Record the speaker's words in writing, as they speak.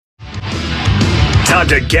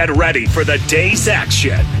Time to get ready for the day's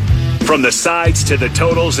action. From the sides to the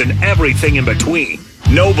totals and everything in between,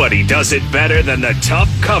 nobody does it better than the Tough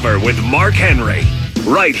Cover with Mark Henry,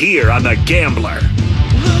 right here on The Gambler.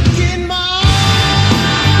 Look in my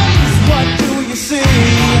eyes, what do you see?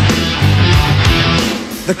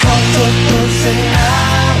 The cult of personality.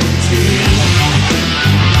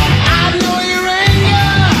 I know your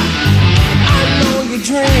anger, I know your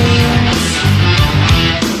dreams.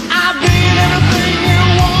 I've been everything you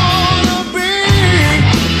wanna be.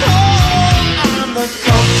 Oh, I'm the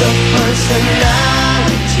cult of personality.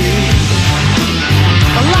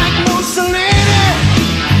 Like Mussolini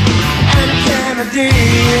and Kennedy,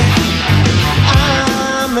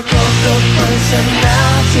 I'm the cult of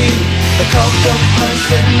personality. The cult of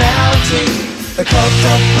personality. The cult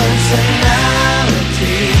of personality.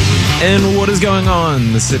 And what is going on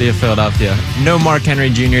in the city of Philadelphia? No Mark Henry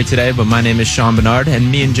Jr. today, but my name is Sean Barnard, and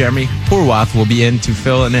me and Jeremy Horwoth will be in to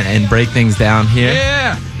fill in and break things down here.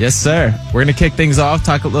 Yeah! Yes, sir. We're going to kick things off,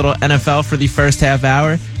 talk a little NFL for the first half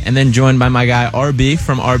hour, and then joined by my guy RB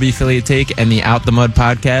from RB Affiliate Take and the Out the Mud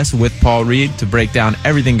podcast with Paul Reed to break down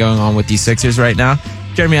everything going on with these Sixers right now.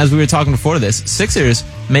 Jeremy, as we were talking before this, Sixers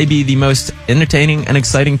may be the most entertaining and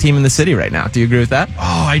exciting team in the city right now. Do you agree with that?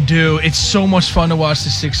 Oh, I do. It's so much fun to watch the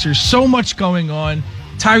Sixers. So much going on.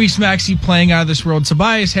 Tyrese Maxey playing out of this world.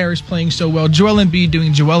 Tobias Harris playing so well. Joel Embiid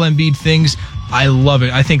doing Joel Embiid things. I love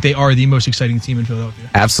it. I think they are the most exciting team in Philadelphia.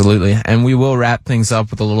 Absolutely. And we will wrap things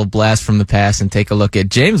up with a little blast from the past and take a look at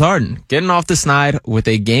James Harden getting off the snide with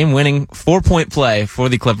a game-winning 4-point play for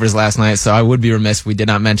the Clippers last night. So I would be remiss if we did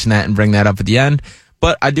not mention that and bring that up at the end.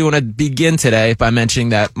 But I do want to begin today by mentioning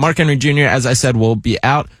that Mark Henry Jr., as I said, will be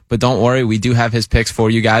out. But don't worry, we do have his picks for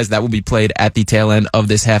you guys. That will be played at the tail end of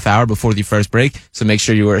this half hour before the first break. So make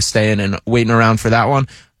sure you are staying and waiting around for that one.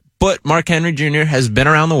 But Mark Henry Jr. has been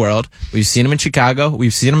around the world. We've seen him in Chicago.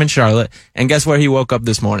 We've seen him in Charlotte. And guess where he woke up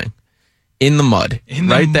this morning? In the mud.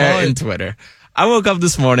 Right there in Twitter. I woke up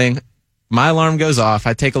this morning. My alarm goes off.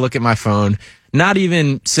 I take a look at my phone. Not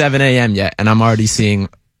even 7 a.m. yet. And I'm already seeing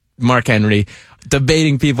Mark Henry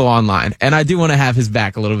debating people online. And I do want to have his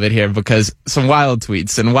back a little bit here because some wild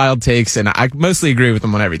tweets and wild takes, and I mostly agree with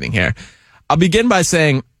him on everything here. I'll begin by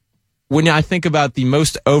saying, when I think about the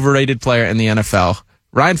most overrated player in the NFL,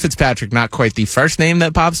 Ryan Fitzpatrick, not quite the first name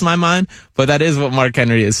that pops in my mind, but that is what Mark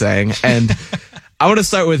Henry is saying. And I want to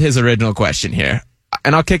start with his original question here.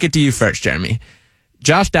 And I'll kick it to you first, Jeremy.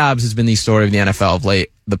 Josh Dobbs has been the story of the NFL of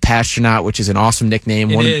late. The Pastronaut, which is an awesome nickname,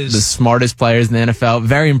 one of the smartest players in the NFL.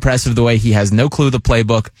 Very impressive the way he has no clue of the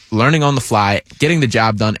playbook, learning on the fly, getting the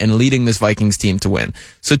job done, and leading this Vikings team to win.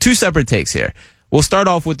 So two separate takes here. We'll start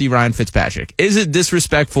off with the Ryan Fitzpatrick. Is it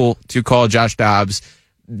disrespectful to call Josh Dobbs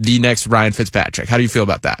the next Ryan Fitzpatrick? How do you feel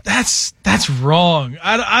about that? That's wrong.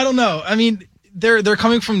 I don't know. I mean, they're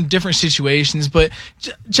coming from different situations, but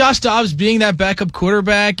Josh Dobbs being that backup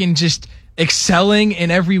quarterback and just excelling in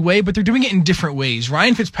every way, but they're doing it in different ways.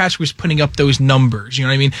 Ryan Fitzpatrick was putting up those numbers, you know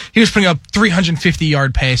what I mean? He was putting up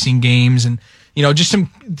 350-yard passing games and, you know, just some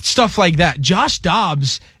stuff like that. Josh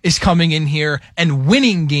Dobbs is coming in here and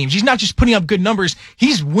winning games. He's not just putting up good numbers.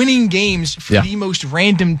 He's winning games for the most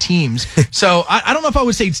random teams. So I don't know if I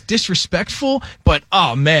would say it's disrespectful, but,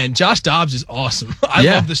 oh, man, Josh Dobbs is awesome. I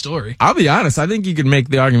love the story. I'll be honest. I think you could make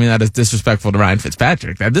the argument that it's disrespectful to Ryan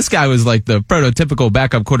Fitzpatrick. That this guy was like the prototypical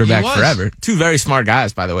backup quarterback forever. Two very smart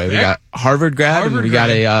guys, by the way. We got Harvard grad and we got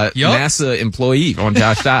a NASA employee on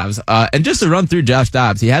Josh Dobbs. And just to run through Josh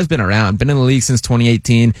Dobbs, he has been around, been in the league since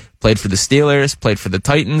 2018, played for the Steelers, played for the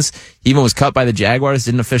Titans. He even was cut by the Jaguars,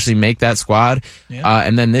 didn't officially make that squad.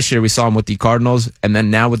 And then this year we saw him with the Cardinals and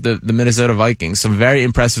then now with the Minnesota Vikings. Some very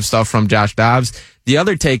impressive stuff from Josh Dobbs. The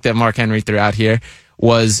other take that Mark Henry threw out here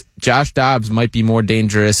was Josh Dobbs might be more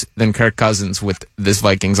dangerous than Kirk Cousins with this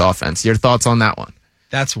Vikings offense. Your thoughts on that one?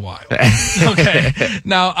 That's wild. Okay.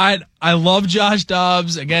 Now, I love Josh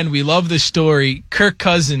Dobbs. Again, we love the story. Kirk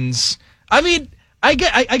Cousins, I mean, I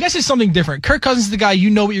guess it's something different. Kirk Cousins is the guy,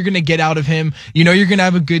 you know what you're going to get out of him. You know you're going to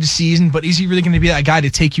have a good season, but is he really going to be that guy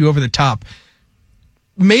to take you over the top?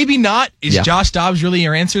 Maybe not. Is Josh Dobbs really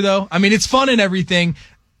your answer, though? I mean, it's fun and everything.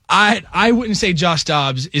 I wouldn't say Josh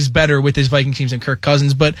Dobbs is better with his Viking teams than Kirk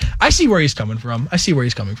Cousins, but I see where he's coming from.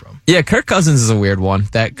 Yeah, Kirk Cousins is a weird one.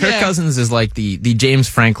 Kirk Cousins is like the James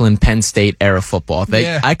Franklin Penn State era football.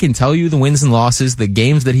 I can tell you the wins and losses, the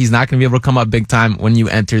games that he's not going to be able to come up big time when you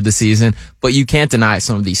enter the season, but you can't deny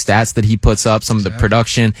some of these stats that he puts up, some of the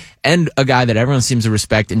production, and a guy that everyone seems to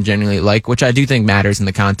respect and genuinely like, which I do think matters in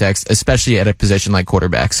the context, especially at a position like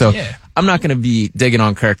quarterback. So I'm not going to be digging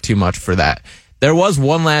on Kirk too much for that. There was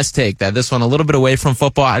one last take, that this one a little bit away from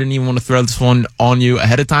football. I didn't even want to throw this one on you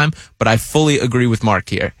ahead of time, but I fully agree with Mark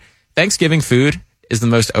here. Thanksgiving food is the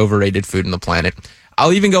most overrated food on the planet.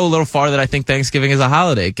 I'll even go a little farther that I think Thanksgiving as a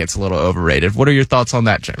holiday gets a little overrated. What are your thoughts on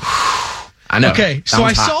that, Jim? I know. Okay, so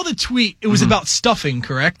I saw the tweet. It was about stuffing,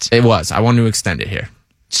 correct? It was. I want to extend it here.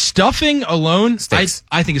 Stuffing alone,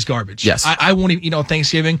 I think is garbage. Yes. I won't even eat on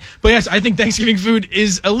Thanksgiving. But yes, I think Thanksgiving food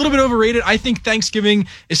is a little bit overrated. I think Thanksgiving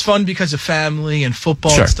is fun because of family and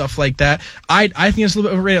football and stuff like that. I think it's a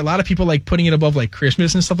little bit overrated. A lot of people like putting it above like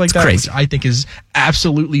Christmas and stuff like that, crazy. which I think is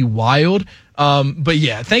absolutely wild. But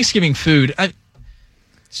yeah, Thanksgiving food,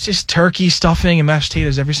 it's just turkey, stuffing, and mashed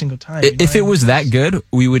potatoes every single time. If it was that good,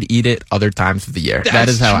 we would eat it other times of the year. That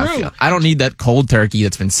is how I feel. I don't need that cold turkey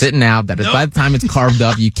that's been sitting out, that by the time it's carved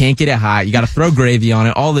up, you can't get it hot. You got to throw gravy on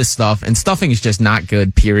it, all this stuff. And stuffing is just not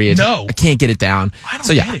good, period. No. I can't get it down. I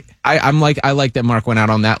don't get it. I like that Mark went out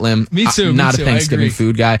on that limb. Me too. I'm not a Thanksgiving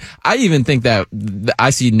food guy. I even think that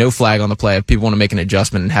I see no flag on the play if people want to make an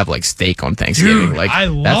adjustment and have like steak on Thanksgiving. Dude, like I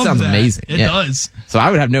love that sounds amazing. It does. So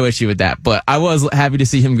I would have no issue with that. But I was happy to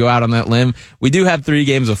see him go out on that limb. We do have 3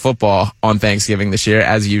 games of football on Thanksgiving this year,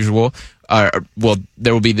 as usual. Well,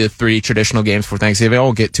 there will be the 3 traditional games for Thanksgiving. I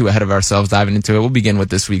won't get too ahead of ourselves diving into it. We'll begin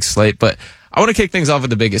with this week's slate, but I want to kick things off with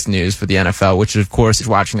the biggest news for the NFL, which of course is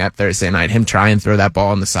watching that Thursday night, him try and throw that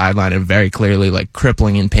ball on the sideline and very clearly like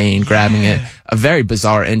crippling in pain, grabbing it, a very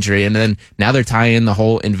bizarre injury. And then now they're tying in the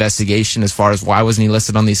whole investigation as far as why wasn't he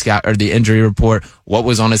listed on the injury report, what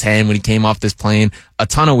was on his hand when he came off this plane, a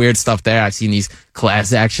ton of weird stuff there. I've seen these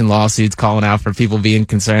class action lawsuits calling out for people being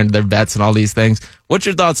concerned, their bets and all these things. What's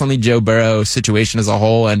your thoughts on the Joe Burrow situation as a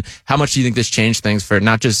whole, and how much do you think this changed things for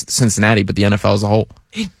not just Cincinnati, but the NFL as a whole?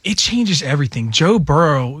 It changes everything. Joe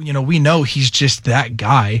Burrow, we know he's just that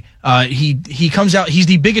guy. He comes out. He's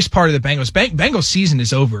the biggest part of the Bengals. Bengals season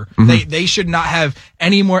is over. Mm-hmm. They should not have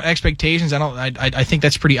any more expectations. I think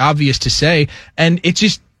that's pretty obvious to say. And it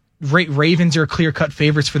just Ravens are clear-cut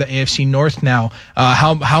favorites for the AFC North now.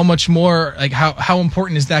 How much more? Like how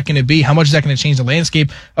important is that going to be? How much is that going to change the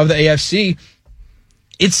landscape of the AFC?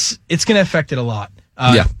 It's going to affect it a lot.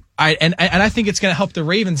 I think it's going to help the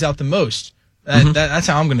Ravens out the most. That's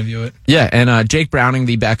how I'm going to view it. Yeah, and Jake Browning,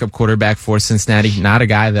 the backup quarterback for Cincinnati, not a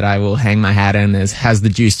guy that I will hang my hat in, has the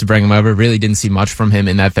juice to bring him over. Really didn't see much from him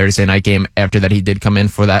in that Thursday night game after that he did come in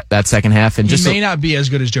for that second half. And he may not be as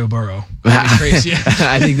good as Joe Burrow. Crazy.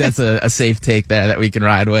 I think that's a safe take there that we can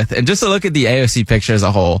ride with. And just to look at the AFC picture as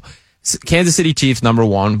a whole, Kansas City Chiefs number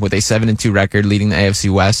 1 with a 7-2 record leading the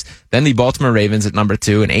AFC West. Then the Baltimore Ravens at number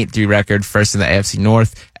 2, an 8-3 record, first in the AFC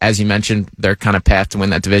North. As you mentioned, their kind of path to win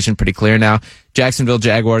that division pretty clear now. Jacksonville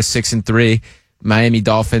Jaguars 6-3, Miami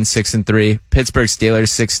Dolphins 6-3, Pittsburgh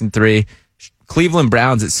Steelers 6-3, Cleveland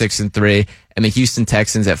Browns at 6-3, and the Houston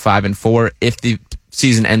Texans at 5-4. If the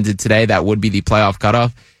season ended today, that would be the playoff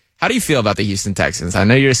cutoff. How do you feel about the Houston Texans? I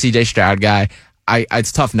know you're a CJ Stroud guy.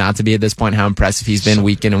 It's tough not to be at this point how impressive he's been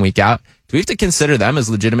week in and week out. Do we have to consider them as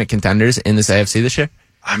legitimate contenders in this AFC this year?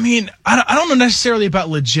 I mean, I don't know necessarily about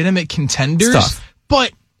legitimate contenders,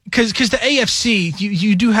 but because the AFC,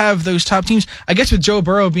 you do have those top teams. I guess with Joe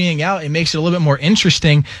Burrow being out, it makes it a little bit more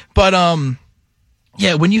interesting. But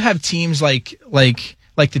yeah, when you have teams like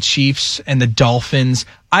the Chiefs and the Dolphins,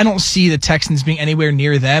 I don't see the Texans being anywhere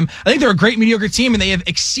near them. I think they're a great mediocre team, and they have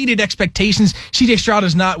exceeded expectations. CJ Stroud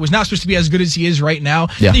was not supposed to be as good as he is right now.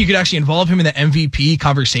 Yeah. I think you could actually involve him in the MVP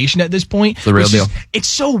conversation at this point. It's the real deal. It's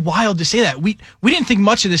so wild to say that. We didn't think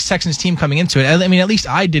much of this Texans team coming into it. I mean, at least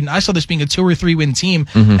I didn't. I saw this being a 2 or 3 win team,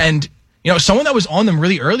 and someone that was on them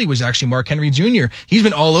really early was actually Mark Henry Jr. He's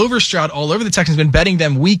been all over Stroud, all over the Texans, been betting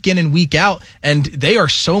them week in and week out, and they are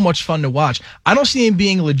so much fun to watch. I don't see them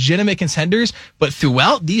being legitimate contenders, but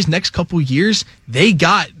throughout these next couple years, they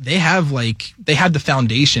have the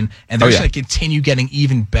foundation, and they're just going to continue getting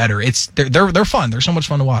even better. They're fun. They're so much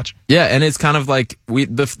fun to watch. Yeah, and it's kind of like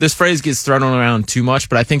this phrase gets thrown around too much,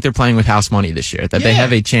 but I think they're playing with house money this year, that they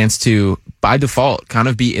have a chance to, by default, kind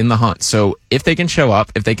of be in the hunt. So if they can show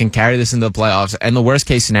up, if they can carry this into the playoffs, and the worst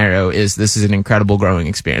case scenario is this is an incredible growing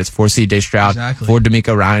experience for CJ Stroud, for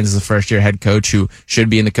DeMeco Ryans as a first-year head coach who should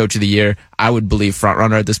be in the coach of the year. I would believe front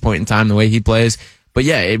runner at this point in time, the way he plays. But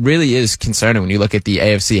yeah, it really is concerning when you look at the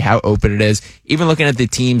AFC, how open it is. Even looking at the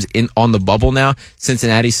teams on the bubble now,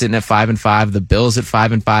 Cincinnati sitting at 5-5, the Bills at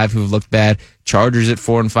 5-5 who've looked bad, Chargers at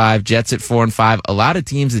 4-5, Jets at 4-5. A lot of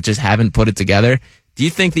teams that just haven't put it together. Do you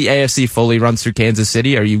think the AFC fully runs through Kansas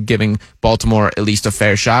City? Or are you giving Baltimore at least a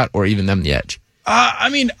fair shot, or even them the edge? I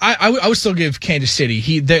mean, I would still give Kansas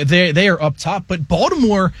City. They are up top, but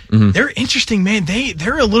Baltimore, they're interesting, man.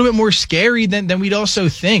 They're a little bit more scary than we'd also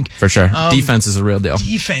think. For sure. Defense is a real deal.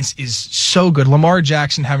 Defense is so good. Lamar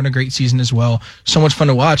Jackson having a great season as well. So much fun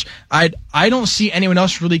to watch. I don't see anyone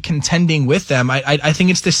else really contending with them. I think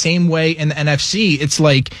it's the same way in the NFC. It's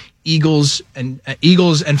like Eagles and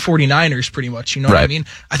 49ers pretty much. You know what I mean?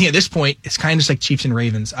 I think at this point, it's kind of just like Chiefs and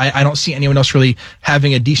Ravens. I don't see anyone else really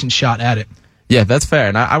having a decent shot at it. Yeah, that's fair.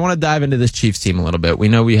 And I want to dive into this Chiefs team a little bit. We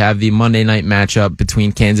know we have the Monday night matchup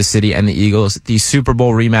between Kansas City and the Eagles, the Super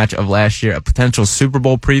Bowl rematch of last year, a potential Super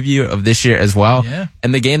Bowl preview of this year as well. Yeah.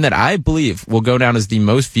 And the game that I believe will go down as the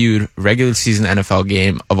most viewed regular season NFL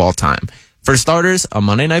game of all time. For starters, a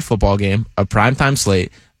Monday night football game, a primetime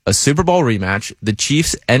slate, a Super Bowl rematch, the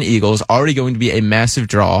Chiefs and Eagles already going to be a massive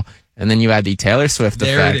draw. And then you add the Taylor Swift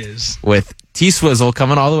effect with T-Swizzle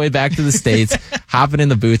coming all the way back to the States, hopping in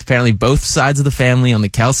the booth. Apparently both sides of the family on the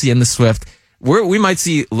Kelsey and the Swift. We might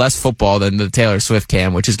see less football than the Taylor Swift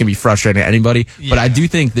cam, which is going to be frustrating to anybody. Yeah. But I do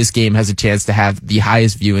think this game has a chance to have the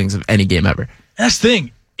highest viewings of any game ever. That's the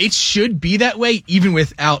thing. It should be that way even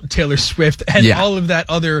without Taylor Swift and all of that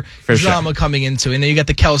other drama coming into it. And then you got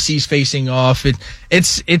the Kelseys facing off.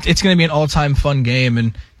 It's going to be an all-time fun game.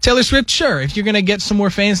 And Taylor Swift, sure. If you're going to get some more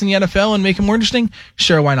fans in the NFL and make it more interesting,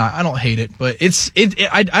 sure, why not? I don't hate it. But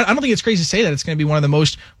I don't think it's crazy to say that it's going to be one of the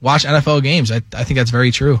most watched NFL games. I think that's very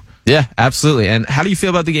true. Yeah, absolutely. And how do you feel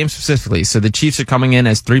about the game specifically? So the Chiefs are coming in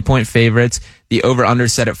as 3-point favorites. The over-under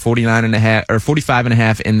set at 49.5 or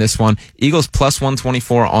 45.5 in this one. Eagles plus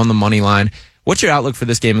 124 on the money line. What's your outlook for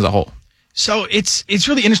this game as a whole? So it's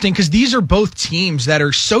really interesting because these are both teams that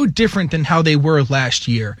are so different than how they were last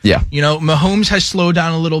year. Yeah. You know, Mahomes has slowed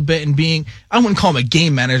down a little bit and I wouldn't call him a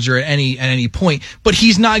game manager at any point, but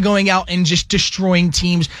he's not going out and just destroying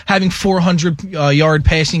teams, having 400-yard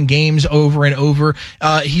passing games over and over.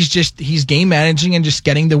 He's game managing and just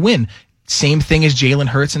getting the win. Same thing as Jalen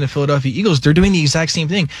Hurts and the Philadelphia Eagles. They're doing the exact same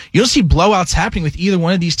thing. You don't see blowouts happening with either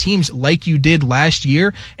one of these teams like you did last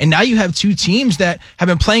year. And now you have two teams that have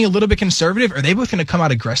been playing a little bit conservative. Are they both going to come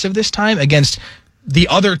out aggressive this time against the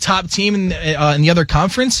other top team in the other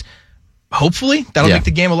conference? Hopefully that'll make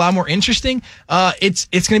the game a lot more interesting. It's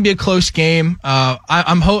going to be a close game.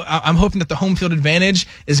 I'm hoping that the home field advantage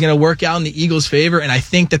is going to work out in the Eagles' favor, and I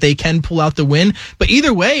think that they can pull out the win. But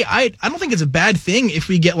either way, I don't think it's a bad thing if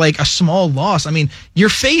we get like a small loss. I mean, you're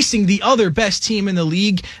facing the other best team in the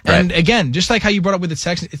league, and again, just like how you brought up with the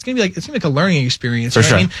Texans, it's gonna be like a learning experience. For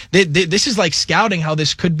sure. I mean, this is like scouting how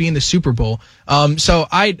this could be in the Super Bowl. So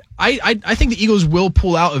I think the Eagles will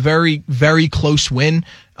pull out a very, very close win.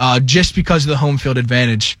 Just because of the home field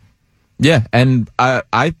advantage. Yeah, and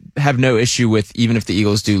I have no issue with even if the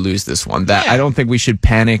Eagles do lose this one. I don't think we should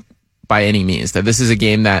panic by any means. That this is a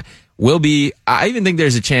game that will be. I even think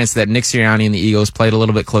there's a chance that Nick Sirianni and the Eagles played a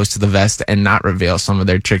little bit close to the vest and not reveal some of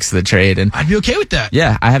their tricks of the trade. And I'd be okay with that.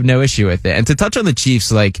 Yeah, I have no issue with it. And to touch on the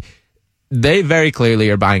Chiefs, like, they very clearly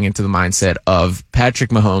are buying into the mindset of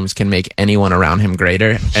Patrick Mahomes can make anyone around him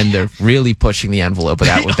greater, and they're really pushing the envelope of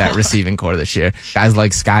that with that receiving core this year. Guys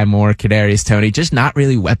like Sky Moore, Kadarius Toney, just not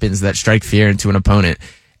really weapons that strike fear into an opponent.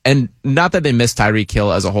 And not that they miss Tyreek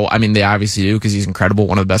Hill as a whole. I mean, they obviously do because he's incredible,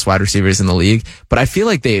 one of the best wide receivers in the league. But I feel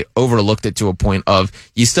like they overlooked it to a point of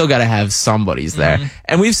you still got to have somebody's there. Mm-hmm.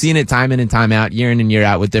 And we've seen it time in and time out, year in and year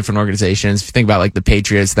out with different organizations. If you think about like the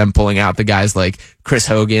Patriots, them pulling out the guys like Chris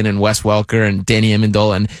Hogan and Wes Welker and Danny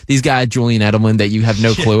Amendola and these guys, Julian Edelman, that you have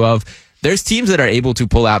no clue of. There's teams that are able to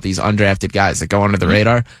pull out these undrafted guys that go under the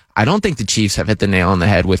radar. I don't think the Chiefs have hit the nail on the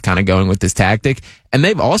head with kind of going with this tactic. And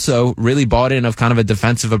they've also really bought in of kind of a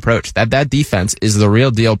defensive approach. That defense is the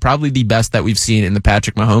real deal, probably the best that we've seen in the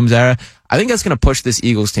Patrick Mahomes era. I think that's going to push this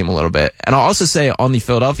Eagles team a little bit. And I'll also say on the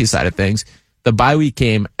Philadelphia side of things, the bye week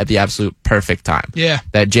came at the absolute perfect time. Yeah.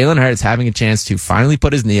 That Jalen Hurts having a chance to finally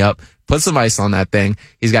put his knee up, put some ice on that thing.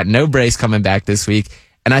 He's got no brace coming back this week.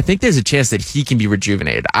 And I think there's a chance that he can be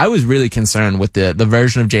rejuvenated. I was really concerned with the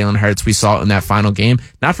version of Jalen Hurts we saw in that final game,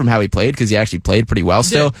 not from how he played, because he actually played pretty well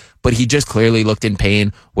still, but he just clearly looked in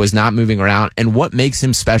pain, was not moving around. And what makes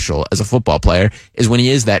him special as a football player is when he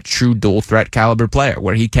is that true dual threat caliber player,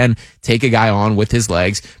 where he can take a guy on with his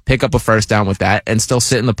legs, pick up a first down with that, and still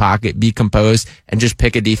sit in the pocket, be composed, and just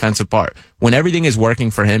pick a defense apart. When everything is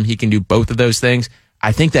working for him, he can do both of those things.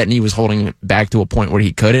 I think that knee was holding him back to a point where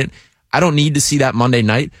he couldn't. I don't need to see that Monday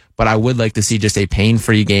night, but I would like to see just a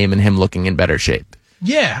pain-free game and him looking in better shape.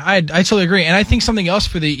 Yeah, I totally agree. And I think something else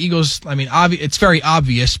for the Eagles, I mean, it's very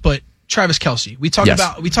obvious, but Travis Kelce. We talk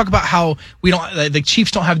about how the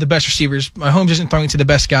Chiefs don't have the best receivers. Mahomes isn't throwing to the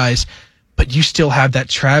best guys, but you still have that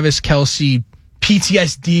Travis Kelce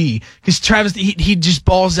PTSD because Travis he just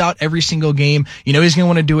balls out every single game. You know he's going to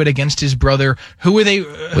want to do it against his brother. Who are they?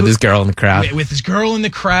 With his girl in the crowd. With his girl in the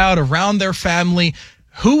crowd, around their family.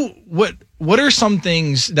 What are some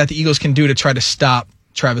things that the Eagles can do to try to stop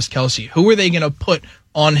Travis Kelce? Who are they going to put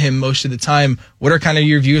on him most of the time? What are kind of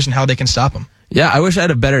your views on how they can stop him? Yeah, I wish I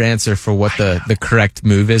had a better answer for what the correct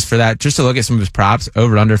move is for that. Just to look at some of his props,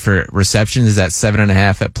 over under for receptions is at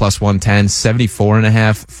 7.5 at plus 110,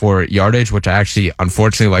 74.5 for yardage, which I actually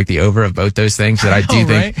unfortunately like the over of both those things. That I do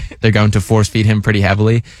think they're going to force feed him pretty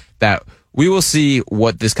heavily. That we will see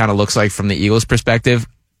what this kind of looks like from the Eagles' perspective.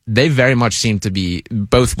 They very much seem to be,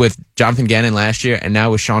 both with Jonathan Gannon last year and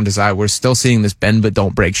now with Sean Desai, we're still seeing this bend but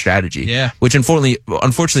don't break strategy. Yeah. Which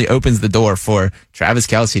unfortunately opens the door for Travis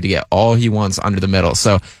Kelce to get all he wants under the middle.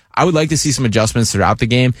 So I would like to see some adjustments throughout the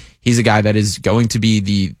game. He's a guy that is going to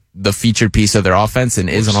be the featured piece of their offense and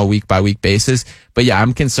is on a week-by-week basis. But yeah,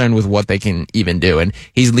 I'm concerned with what they can even do. And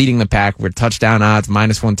he's leading the pack with touchdown odds,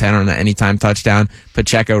 minus 110 on an anytime touchdown.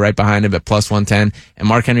 Pacheco right behind him at plus 110. And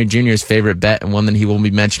Mark Henry Jr.'s favorite bet, and one that he will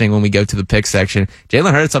be mentioning when we go to the pick section,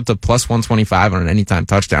 Jalen Hurts up to plus 125 on an anytime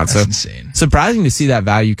touchdown. That's insane. Surprising to see that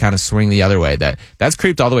value kind of swing the other way. That's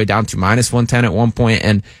creeped all the way down to minus 110 at one point.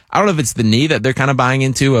 And I don't know if it's the knee that they're kind of buying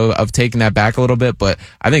into of taking that back a little bit, but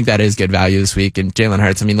I think that is good value this week. And Jalen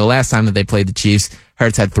Hurts, I mean, the last time that they played the Chiefs,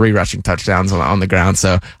 Hurts had 3 rushing touchdowns on the ground,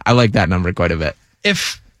 so I like that number quite a bit.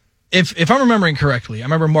 If I'm remembering correctly, I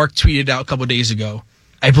remember Mark tweeted out a couple of days ago.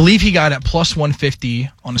 I believe he got at plus 150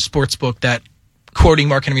 on a sports book that, quoting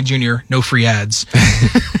Mark Henry Jr., no free ads.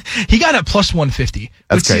 He got at plus 150,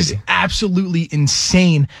 That's which crazy. is absolutely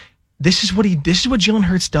insane. This is what Jalen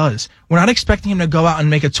Hurts does. We're not expecting him to go out and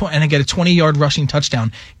make get a 20-yard rushing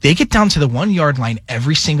touchdown. They get down to the 1-yard line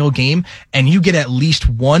every single game, and you get at least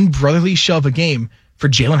one brotherly shove a game for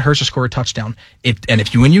Jalen Hurts to score a touchdown.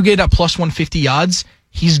 When you get at plus 150 odds,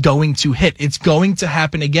 he's going to hit. It's going to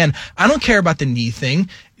happen again. I don't care about the knee thing.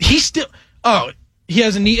 He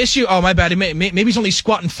has a knee issue. Oh, my bad. Maybe he's only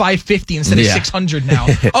squatting 550 instead of 600 now.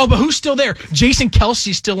 Oh, but who's still there? Jason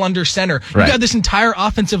Kelce's still under center. You got this entire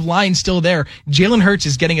offensive line still there. Jalen Hurts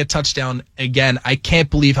is getting a touchdown again. I can't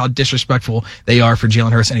believe how disrespectful they are for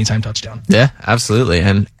Jalen Hurts anytime touchdown. Yeah, absolutely.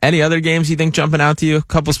 And any other games you think jumping out to you? A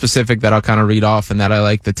couple specific that I'll kind of read off and that I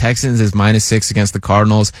like. The Texans is minus 6 against the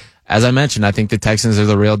Cardinals. As I mentioned, I think the Texans are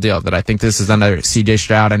the real deal. That I think this is under C.J.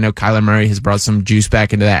 Stroud. I know Kyler Murray has brought some juice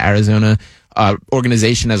back into that Arizona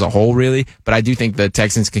organization as a whole, really. But I do think the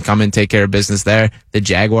Texans can come and take care of business there. The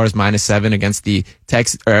Jaguars minus 7 against the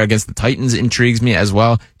Titans intrigues me as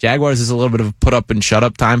well. Jaguars is a little bit of a put up and shut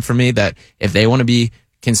up time for me. That if they want to be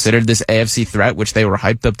considered this AFC threat, which they were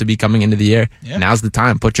hyped up to be coming into the year, now's the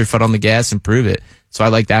time. Put your foot on the gas and prove it. So I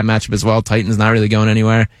like that matchup as well. Titans not really going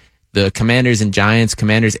anywhere. The Commanders and Giants.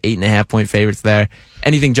 Commanders 8.5-point favorites there.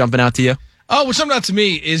 Anything jumping out to you? Oh, what's jumping out to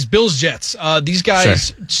me is Bills-Jets. These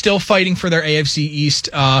guys still fighting for their AFC East.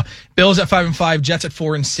 Bills at 5-5, Jets at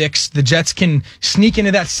 4-6. The Jets can sneak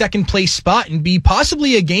into that second place spot and be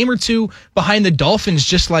possibly a game or two behind the Dolphins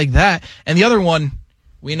just like that. And the other one,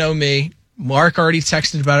 we know me. Mark already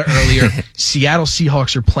texted about it earlier. Seattle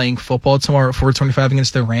Seahawks are playing football tomorrow at 4:25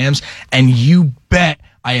 against the Rams. And you bet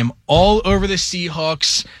I am all over the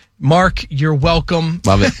Seahawks. Mark, you're welcome.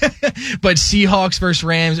 Love it. But Seahawks versus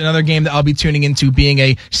Rams, another game that I'll be tuning into being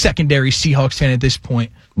a secondary Seahawks fan at this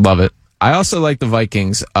point. Love it. I also like the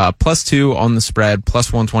Vikings. +2 on the spread,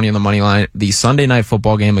 +120 on the money line. The Sunday night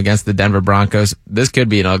football game against the Denver Broncos. This could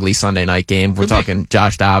be an ugly Sunday night game. We're talking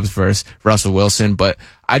Josh Dobbs versus Russell Wilson, but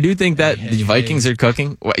I do think that the Vikings are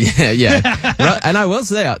cooking. Well, yeah. And I will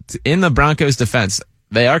say, in the Broncos' defense,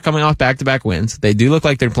 they are coming off back-to-back wins. They do look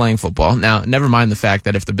like they're playing football. Now, never mind the fact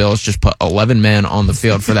that if the Bills just put 11 men on the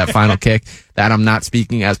field for that final kick, that I'm not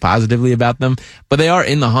speaking as positively about them. But they are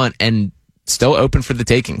in the hunt and still open for the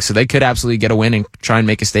taking. So they could absolutely get a win and try and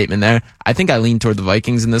make a statement there. I think I lean toward the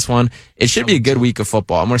Vikings in this one. It should be a good week of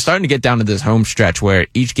football. And we're starting to get down to this home stretch where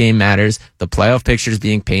each game matters. The playoff picture is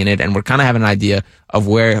being painted, and we're kind of having an idea of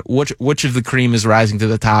which of the cream is rising to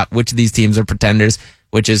the top, which of these teams are pretenders,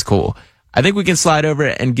 which is cool. I think we can slide over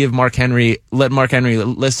and let Mark Henry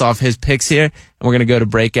list off his picks here, and we're going to go to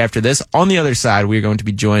break after this. On the other side, we're going to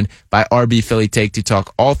be joined by RB Philly Take to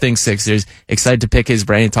talk all things Sixers. Excited to pick his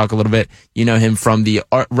brain and talk a little bit. You know him from the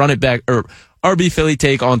Run It Back or RB Philly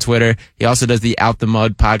Take on Twitter. He also does the Out the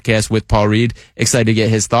Mud podcast with Paul Reed. Excited to get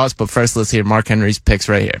his thoughts, but first let's hear Mark Henry's picks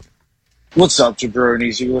right here. What's up,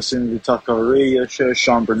 jabronis? You're listening to the Tucker Radio Show.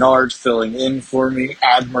 Sean Bernard's filling in for me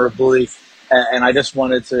admirably. And I just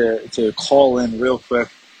wanted to call in real quick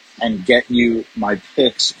and get you my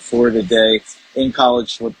picks for the day. In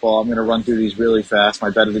college football, I'm going to run through these really fast. My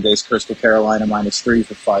bet of the day is Coastal Carolina -3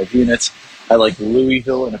 for 5 units. I like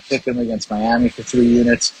Louisville in a pick'em against Miami for 3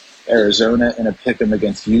 units. Arizona in a pick'em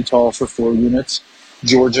against Utah for 4 units.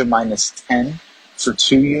 Georgia -10 for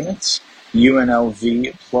 2 units.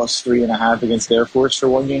 UNLV +3.5 against Air Force for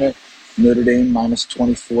 1 unit. Notre Dame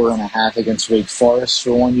 -24.5 against Wake Forest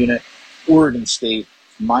for 1 unit. Oregon State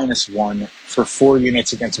 -1 for 4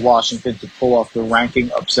 units against Washington to pull off the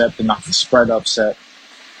ranking upset, but not the spread upset.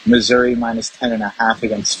 Missouri -10.5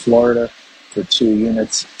 against Florida for 2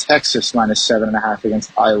 units. Texas -7.5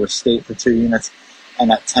 against Iowa State for 2 units.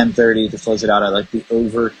 And at 10:30 to close it out, I like the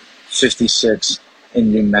over 56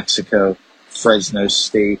 in New Mexico, Fresno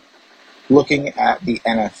State. Looking at the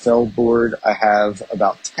NFL board, I have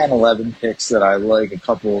about 10, 11 picks that I like, a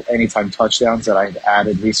couple anytime touchdowns that I've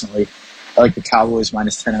added recently. I like the Cowboys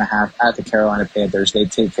 -10.5 at the Carolina Panthers. They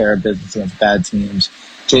take care of business against bad teams.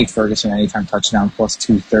 Jake Ferguson, anytime touchdown,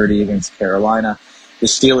 +230 against Carolina. The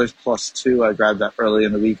Steelers +2. I grabbed that early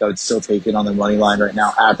in the week. I would still take it on the money line right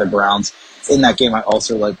now at the Browns. In that game, I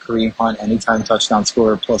also like Kareem Hunt, anytime touchdown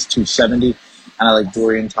scorer, +270. And I like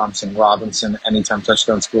Dorian Thompson-Robinson, anytime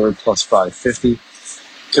touchdown scorer, +550.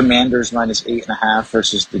 Commanders -8.5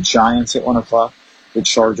 versus the Giants at 1 o'clock. The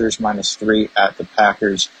Chargers -3 at the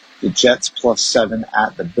Packers. The Jets +7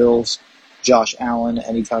 at the Bills. Josh Allen,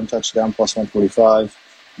 anytime touchdown, +145.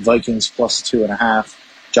 Vikings +2.5.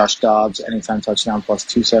 Josh Dobbs, anytime touchdown,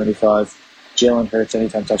 +275. Jalen Hurts,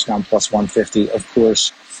 anytime touchdown, +150. Of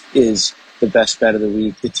course, is the best bet of the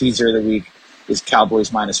week. The teaser of the week is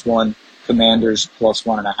Cowboys -1. Commanders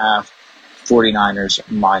 +1.5. 49ers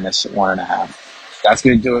 -1.5. That's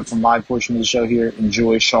going to do it for my portion of the show here.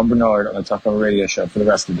 Enjoy Sean Bernard on the Talk Over Radio Show for the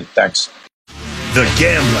rest of it. Thanks. The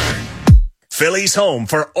Gambler. Philly's home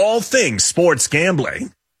for all things sports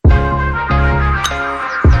gambling.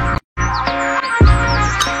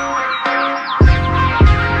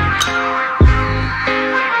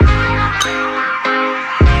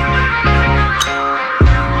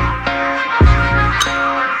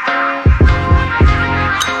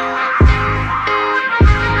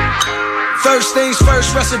 First things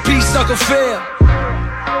first, rest in peace, Uncle Phil.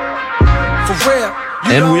 For real.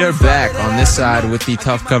 And we are back on this side with the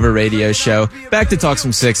Tough Cover Radio Show. Back to talk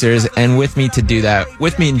some Sixers, and with me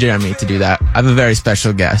and Jeremy to do that, I have a very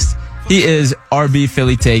special guest. He is RB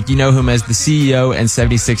Philly Take. You know him as the CEO and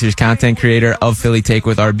 76ers content creator of Philly Take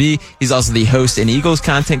with RB. He's also the host and Eagles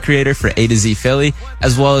content creator for A to Z Philly,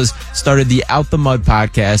 as well as started the Out the Mud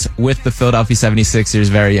podcast with the Philadelphia 76ers'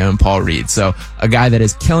 very own Paul Reed. So a guy that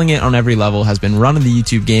is killing it on every level, has been running the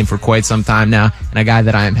YouTube game for quite some time now, and a guy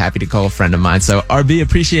that I am happy to call a friend of mine. So RB,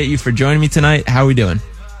 appreciate you for joining me tonight. How are we doing?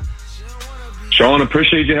 Sean,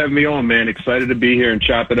 appreciate you having me on, man. Excited to be here and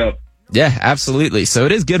chop it up. Yeah, absolutely. So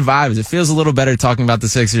it is good vibes. It feels a little better talking about the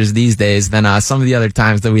Sixers these days than some of the other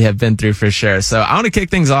times that we have been through for sure. So I want to kick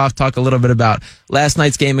things off, talk a little bit about last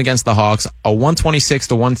night's game against the Hawks, a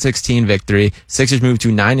 126-116 victory. Sixers moved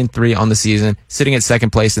to 9-3 on the season, sitting at second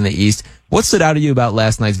place in the East. What stood out to you about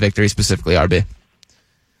last night's victory specifically, RB?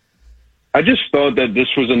 I just thought that this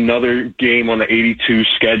was another game on the 82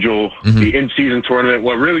 schedule, the in-season tournament.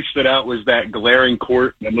 What really stood out was that glaring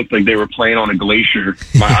court that looked like they were playing on a glacier.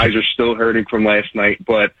 My eyes are still hurting from last night.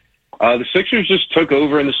 But the Sixers just took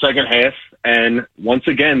over in the second half, and once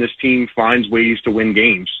again, this team finds ways to win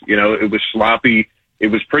games. You know, it was sloppy.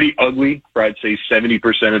 It was pretty ugly for, I'd say,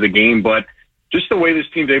 70% of the game. But just the way this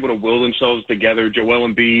team's able to will themselves together, Joel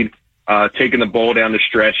Embiid taking the ball down the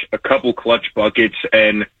stretch, a couple clutch buckets,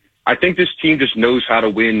 and I think this team just knows how to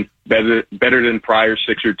win better than prior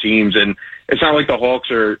Sixer teams. And it's not like the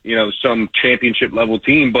Hawks are, you know, some championship level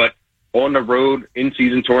team, but on the road,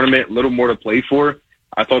 in-season tournament, a little more to play for.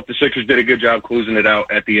 I thought the Sixers did a good job closing it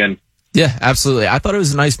out at the end. Yeah, absolutely. I thought it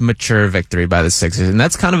was a nice, mature victory by the Sixers. And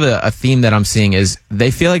that's kind of a theme that I'm seeing is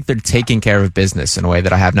they feel like they're taking care of business in a way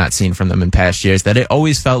that I have not seen from them in past years, that it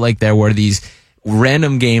always felt like there were these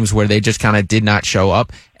random games where they just kind of did not show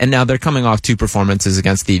up. And now they're coming off 2 performances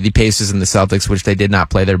against the Pacers and the Celtics, which they did not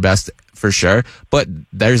play their best for sure. But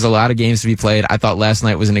there's a lot of games to be played. I thought last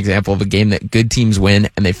night was an example of a game that good teams win,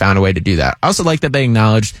 and they found a way to do that. I also like that they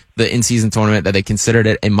acknowledged the in-season tournament, that they considered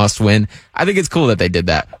it a must-win. I think it's cool that they did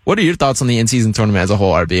that. What are your thoughts on the in-season tournament as a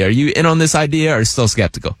whole, RB? Are you in on this idea or still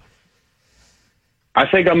skeptical? I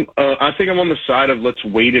think I'm on the side of let's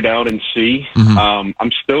wait it out and see.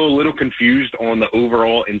 I'm still a little confused on the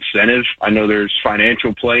overall incentive. I know there's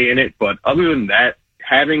financial play in it, but other than that,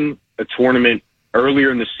 having a tournament earlier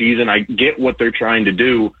in the season, I get what they're trying to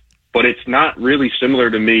do, but it's not really similar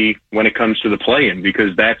to me when it comes to the play-in,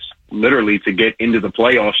 because that's literally to get into the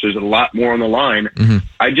playoffs. There's a lot more on the line.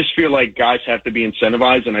 I just feel like guys have to be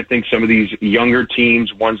incentivized, and I think some of these younger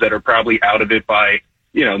teams, ones that are probably out of it by,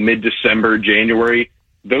 mid-December, January,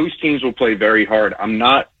 those teams will play very hard. I'm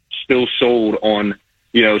not still sold on,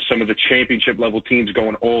 some of the championship level teams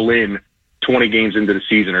going all in 20 games into the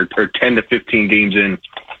season or 10 to 15 games in.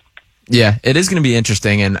 Yeah, it is going to be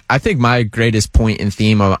interesting, and I think my greatest point and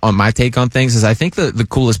theme on my take on things is I think the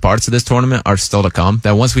coolest parts of this tournament are still to come,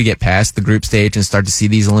 that once we get past the group stage and start to see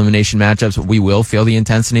these elimination matchups, we will feel the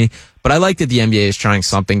intensity. But I like that the NBA is trying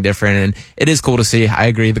something different, and it is cool to see. I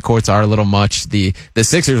agree, the courts are a little much. The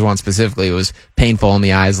Sixers one specifically was painful in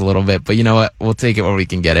the eyes a little bit, but you know what? We'll take it where we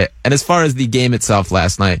can get it. And as far as the game itself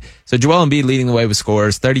last night, so Joel Embiid leading the way with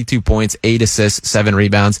scores, 32 points, 8 assists, 7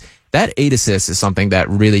 rebounds. That 8 assists is something that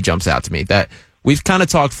really jumps out to me, that we've kind of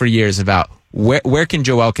talked for years about where can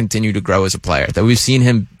Joel continue to grow as a player, that we've seen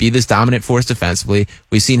him be this dominant force defensively.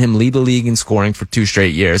 We've seen him lead the league in scoring for 2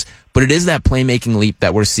 straight years, but it is that playmaking leap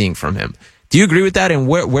that we're seeing from him. Do you agree with that? And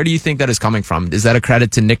where do you think that is coming from? Is that a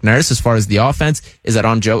credit to Nick Nurse as far as the offense? Is that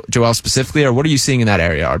on Joel specifically, or what are you seeing in that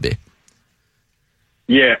area, RB?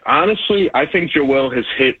 Yeah, honestly, I think Joel has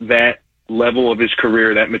hit that level of his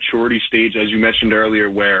career, that maturity stage, as you mentioned earlier,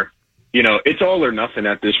 where it's all or nothing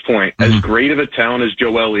at this point. As great of a talent as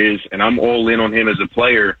Joel is, and I'm all in on him as a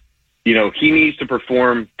player, he needs to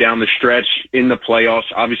perform down the stretch in the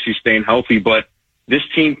playoffs, obviously staying healthy, but this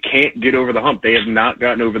team can't get over the hump. They have not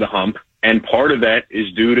gotten over the hump, and part of that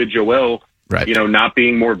is due to Joel, right, not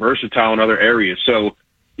being more versatile in other areas. So,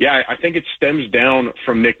 yeah, I think it stems down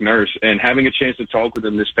from Nick Nurse, and having a chance to talk with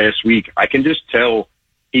him this past week, I can just tell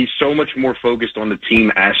he's so much more focused on the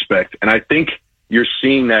team aspect, and I think you're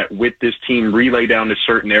seeing that with this team relay down to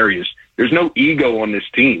certain areas. There's no ego on this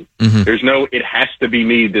team. There's no, it has to be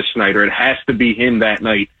me this night, or it has to be him that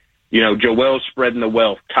night. Joel's spreading the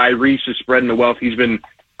wealth. Tyrese is spreading the wealth. He's been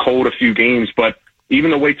cold a few games, but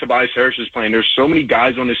even the way Tobias Harris is playing, there's so many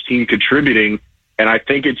guys on this team contributing, and I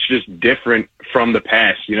think it's just different from the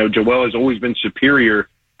past. Joel has always been superior,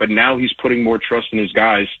 but now he's putting more trust in his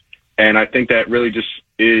guys, and I think that really just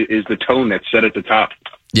is the tone that's set at the top.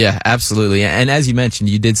 Yeah, absolutely. And as you mentioned,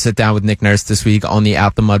 you did sit down with Nick Nurse this week on the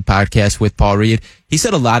Out the Mud podcast with Paul Reed. He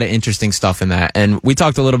said a lot of interesting stuff in that. And we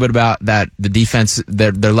talked a little bit about that the defense,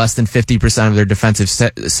 they're less than 50% of their defensive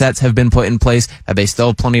sets have been put in place, that they still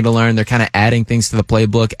have plenty to learn. They're kind of adding things to the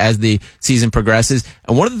playbook as the season progresses.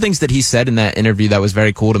 And one of the things that he said in that interview that was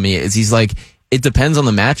very cool to me is he's like, it depends on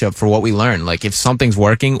the matchup for what we learn. Like, if something's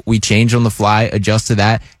working, we change on the fly, adjust to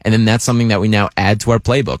that, and then that's something that we now add to our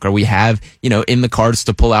playbook, or we have, in the cards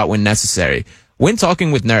to pull out when necessary. When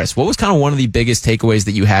talking with Nurse, what was kind of one of the biggest takeaways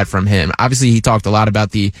that you had from him? Obviously, he talked a lot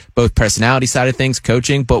about the both personality side of things,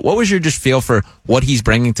 coaching, but what was your just feel for what he's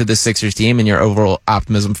bringing to the Sixers team and your overall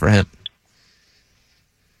optimism for him?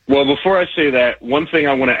 Well, before I say that, one thing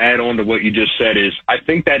I want to add on to what you just said is I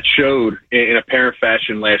think that showed in apparent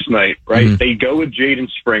fashion last night, right? They go with Jaden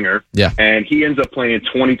Springer, and he ends up playing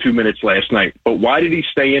 22 minutes last night. But why did he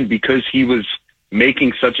stay in? Because he was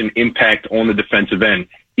making such an impact on the defensive end.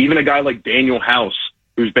 Even a guy like Daniel House,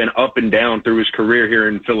 who's been up and down through his career here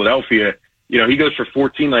in Philadelphia, he goes for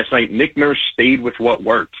 14 last night. Nick Nurse stayed with what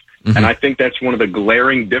worked. And I think that's one of the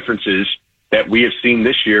glaring differences that we have seen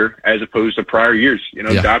this year as opposed to prior years.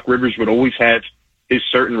 Doc Rivers would always have his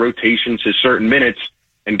certain rotations, his certain minutes,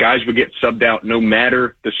 and guys would get subbed out no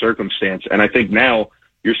matter the circumstance. And I think now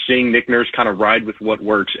you're seeing Nick Nurse kind of ride with what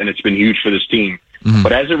works, and it's been huge for this team.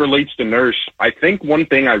 But as it relates to Nurse, I think one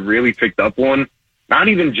thing I really picked up on, not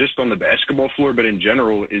even just on the basketball floor, but in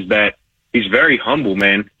general, is that he's very humble,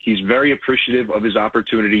 man. He's very appreciative of his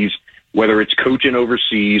opportunities, whether it's coaching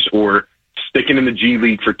overseas or sticking in the G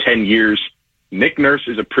League for 10 years. Nick Nurse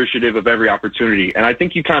is appreciative of every opportunity, and I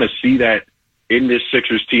think you kind of see that in this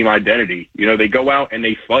Sixers team identity. They go out and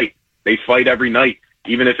they fight. They fight every night,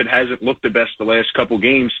 even if it hasn't looked the best the last couple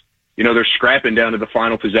games. They're scrapping down to the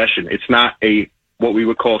final possession. It's not what we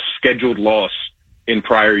would call scheduled loss in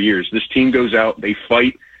prior years. This team goes out, they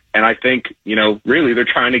fight, and I think, really they're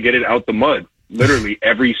trying to get it out the mud, literally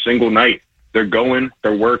every single night. They're going,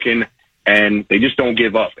 they're working, and they just don't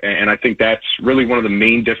give up. And I think that's really one of the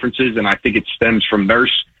main differences, and I think it stems from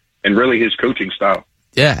Nurse and really his coaching style.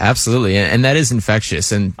 Yeah, absolutely. And that is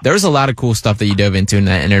infectious. And there was a lot of cool stuff that you dove into in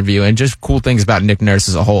that interview, and just cool things about Nick Nurse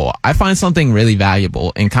as a whole. I find something really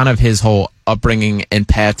valuable in kind of his whole upbringing and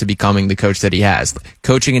path to becoming the coach that he has.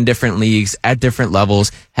 Coaching in different leagues at different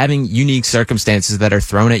levels, having unique circumstances that are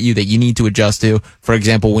thrown at you that you need to adjust to. For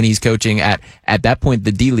example, when he's coaching at that point,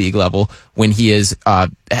 the D League level, when he is all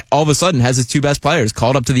of a sudden has his 2 best players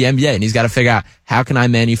called up to the NBA, and he's got to figure out, how can I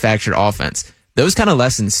manufacture offense? those kind of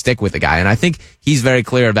lessons stick with the guy. And I think he's very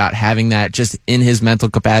clear about having that just in his mental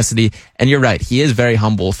capacity. And you're right, he is very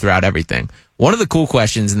humble throughout everything. One of the cool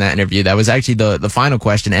questions in that interview, that was actually the final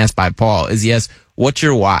question asked by Paul, is he asked, what's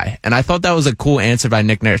your why? And I thought that was a cool answer by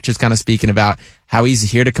Nick Nurse, just kind of speaking about how he's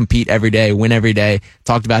here to compete every day, win every day,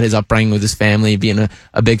 talked about his upbringing with his family, being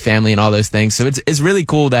a big family and all those things. So it's really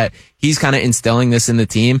cool that he's kind of instilling this in the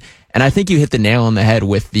team. And I think you hit the nail on the head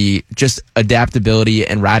with the just adaptability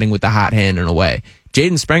and riding with the hot hand in a way.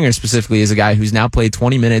 Jaden Springer specifically is a guy who's now played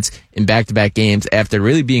 20 minutes in back-to-back games after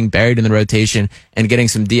really being buried in the rotation and getting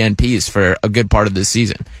some DNPs for a good part of this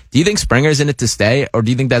season. Do you think Springer's in it to stay, or do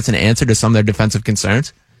you think that's an answer to some of their defensive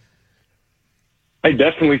concerns? I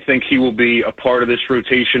definitely think he will be a part of this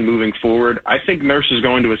rotation moving forward. I think Nurse is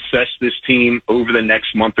going to assess this team over the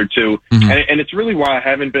next month or two, and it's really why I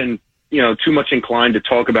haven't been, too much inclined to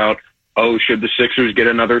talk about, should the Sixers get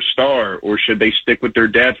another star, or should they stick with their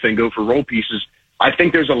depth and go for role pieces? I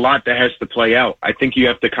think there's a lot that has to play out. I think you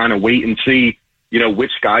have to kind of wait and see,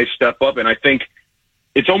 which guys step up. And I think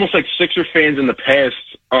it's almost like Sixer fans in the past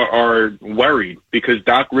are worried because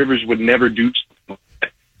Doc Rivers would never do something like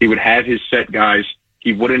that. He would have his set guys.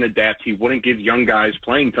 He wouldn't adapt. He wouldn't give young guys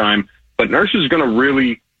playing time. But Nurse is going to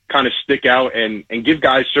really kind of stick out and give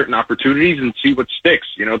guys certain opportunities and see what sticks,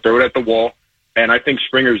 throw it at the wall. And I think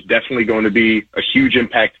Springer is definitely going to be a huge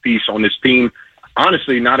impact piece on this team.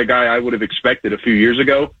 Honestly, not a guy I would have expected a few years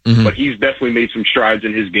ago, but he's definitely made some strides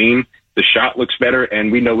in his game. The shot looks better,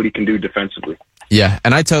 and we know what he can do defensively. Yeah,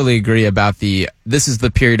 and I totally agree about this is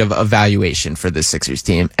the period of evaluation for this Sixers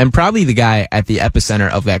team. And probably the guy at the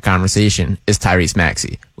epicenter of that conversation is Tyrese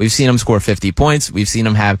Maxey. We've seen him score 50 points. We've seen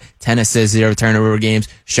him have 10 assists, 0 turnover games,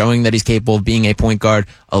 showing that he's capable of being a point guard,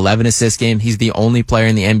 11 assist game. He's the only player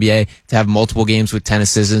in the NBA to have multiple games with 10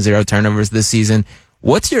 assists and 0 turnovers this season.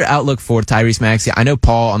 What's your outlook for Tyrese Maxey? I know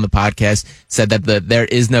Paul on the podcast said that there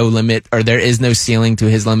is no limit, or there is no ceiling to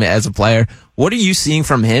his limit as a player. What are you seeing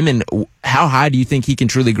from him, and how high do you think he can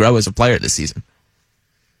truly grow as a player this season?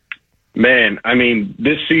 Man, I mean,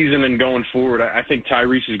 this season and going forward, I think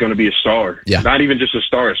Tyrese is going to be a star. Yeah. Not even just a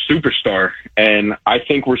star, a superstar. And I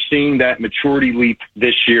think we're seeing that maturity leap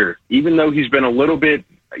this year. Even though he's been a little bit,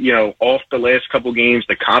 off the last couple games,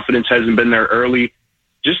 the confidence hasn't been there early.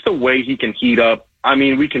 Just the way he can heat up. I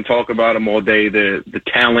mean, we can talk about him all day, the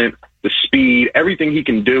talent, the speed, everything he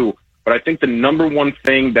can do. But I think the number one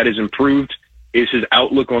thing that has improved is his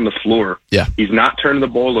outlook on the floor. Yeah. He's not turning the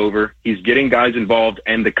ball over. He's getting guys involved,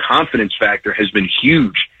 and the confidence factor has been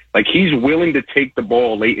huge. Like, he's willing to take the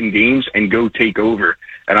ball late in games and go take over.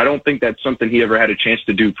 And I don't think that's something he ever had a chance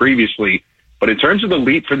to do previously. But in terms of the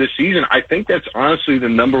leap for this season, I think that's honestly the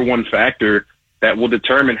number one factor that will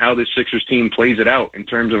determine how this Sixers team plays it out in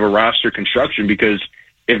terms of a roster construction. Because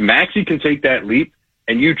if Maxey can take that leap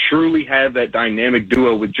and you truly have that dynamic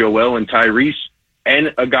duo with Joel and Tyrese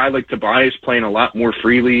and a guy like Tobias playing a lot more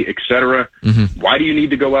freely, et cetera, why do you need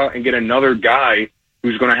to go out and get another guy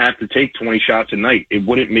who's going to have to take 20 shots a night? It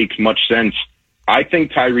wouldn't make much sense. I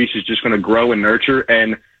think Tyrese is just going to grow and nurture,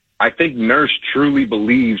 and I think Nurse truly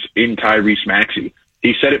believes in Tyrese Maxey.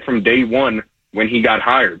 He said it from day one when he got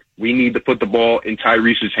hired. We need to put the ball in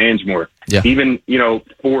Tyrese's hands more. Yeah. Even, 4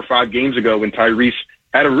 or 5 games ago when Tyrese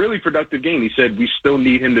had a really productive game, he said we still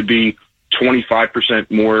need him to be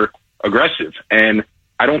 25% more aggressive. And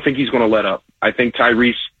I don't think he's going to let up. I think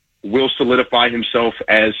Tyrese will solidify himself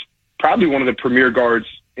as probably one of the premier guards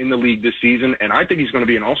in the league this season, and I think he's going to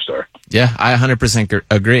be an all-star. Yeah, I 100%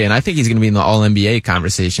 agree, and I think he's going to be in the All-NBA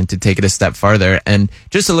conversation to take it a step farther. And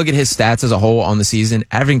just to look at his stats as a whole on the season,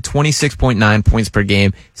 averaging 26.9 points per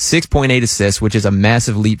game, 6.8 assists, which is a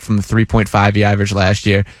massive leap from the 3.5 he averaged last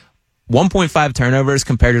year. 1.5 turnovers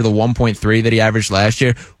compared to the 1.3 that he averaged last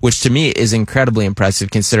year, which to me is incredibly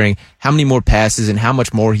impressive considering how many more passes and how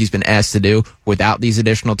much more he's been asked to do without these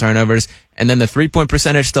additional turnovers. And then the 3-point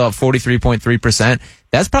percentage still at 43.3%.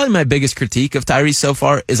 That's probably my biggest critique of Tyrese so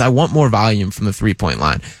far is I want more volume from the 3-point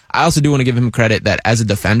line. I also do want to give him credit that as a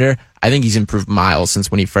defender, I think he's improved miles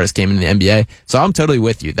since when he first came into the NBA. So I'm totally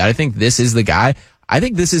with you that I think this is the guy. I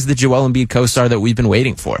think this is the Joel Embiid co-star that we've been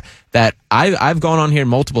waiting for. That I've gone on here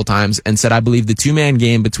multiple times and said I believe the two-man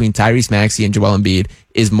game between Tyrese Maxey and Joel Embiid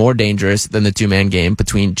is more dangerous than the two-man game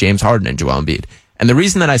between James Harden and Joel Embiid. And the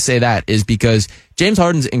reason that I say that is because James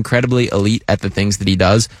Harden's incredibly elite at the things that he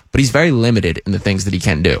does, but he's very limited in the things that he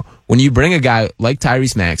can do. When you bring a guy like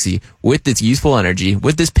Tyrese Maxey with this youthful energy,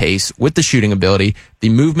 with this pace, with the shooting ability, the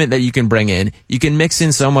movement that you can bring in, you can mix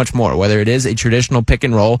in so much more, whether it is a traditional pick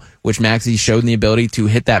and roll, which Maxey showed the ability to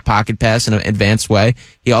hit that pocket pass in an advanced way.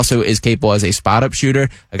 He also is capable as a spot-up shooter,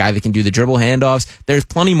 a guy that can do the dribble handoffs. There's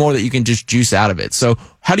plenty more that you can just juice out of it. So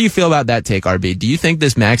how do you feel about that take, RB? Do you think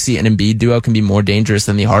this Maxey and Embiid duo can be more dangerous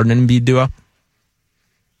than the Harden and Embiid duo?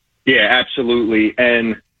 Yeah, absolutely.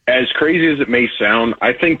 And as crazy as it may sound,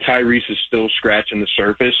 I think Tyrese is still scratching the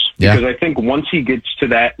surface because I think once he gets to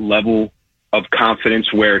that level of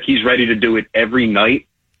confidence where he's ready to do it every night,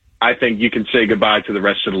 I think you can say goodbye to the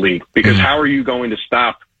rest of the league. Because how are you going to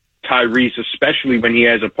stop Tyrese, especially when he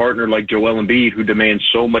has a partner like Joel Embiid who demands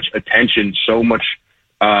so much attention, so much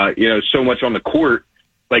on the court?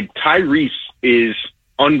 Like, Tyrese is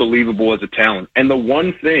unbelievable as a talent. And the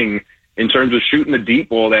one thing in terms of shooting the deep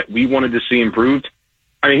ball that we wanted to see improved,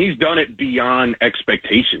 I mean, he's done it beyond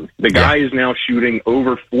expectation. The guy is now shooting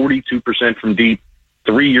over 42% from deep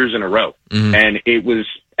 3 years in a row, and it was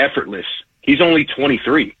effortless. He's only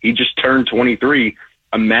 23. He just turned 23.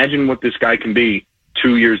 Imagine what this guy can be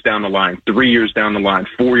 2 years down the line, 3 years down the line,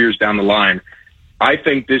 4 years down the line. I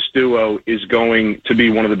think this duo is going to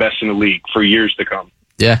be one of the best in the league for years to come.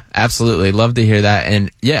 Yeah, absolutely. Love to hear that.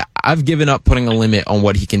 And yeah, I've given up putting a limit on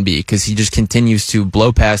what he can be because he just continues to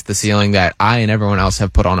blow past the ceiling that I and everyone else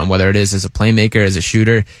have put on him, whether it is as a playmaker, as a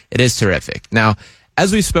shooter. It is terrific. Now,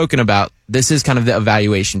 as we've spoken about, this is kind of the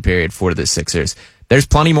evaluation period for the Sixers. There's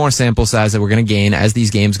plenty more sample size that we're going to gain as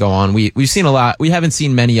these games go on. We've seen a lot. We haven't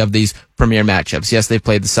seen many of these premier matchups. Yes, they've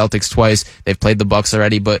played the Celtics twice. They've played the Bucks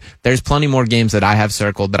already, but there's plenty more games that I have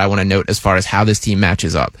circled that I want to note as far as how this team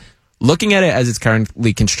matches up. Looking at it as it's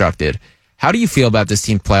currently constructed, how do you feel about this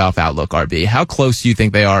team's playoff outlook, RB? How close do you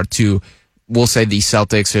think they are to, we'll say, the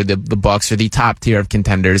Celtics or the Bucks or the top tier of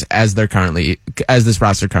contenders as this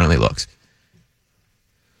roster currently looks?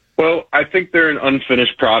 Well, I think they're an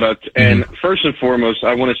unfinished product. And first and foremost,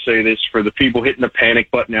 I want to say this for the people hitting the panic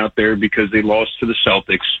button out there because they lost to the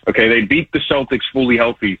Celtics. Okay, they beat the Celtics fully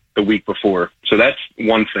healthy the week before. So that's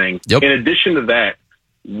one thing. Yep. In addition to that,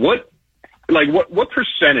 what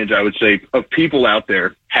percentage, I would say, of people out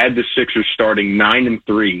there had the Sixers starting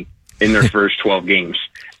 9-3 in their first 12 games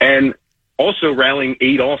and also rallying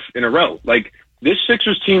 8 off in a row? Like, this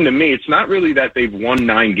Sixers team, to me, it's not really that they've won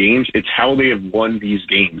 9 games. It's how they have won these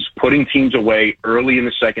games, putting teams away early in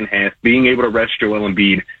the second half, being able to rest Joel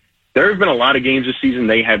Embiid. There have been a lot of games this season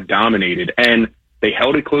they have dominated, and they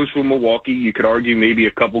held it close with Milwaukee. You could argue maybe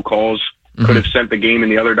a couple calls could have sent the game in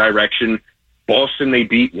the other direction. Boston, they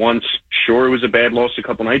beat once. Sure, it was a bad loss a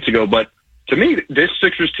couple nights ago, but to me, this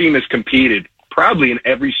Sixers team has competed probably in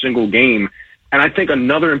every single game. And I think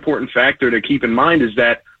another important factor to keep in mind is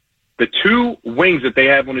that the two wings that they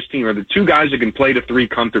have on this team are the two guys that can play the three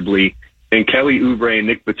comfortably, and Kelly Oubre and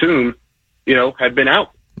Nick Batum, have been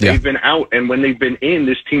out. Yeah. They've been out, and when they've been in,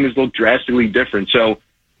 this team has looked drastically different. So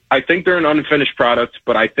I think they're an unfinished product,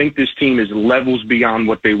 but I think this team is levels beyond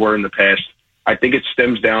what they were in the past. I think it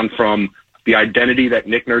stems down from the identity that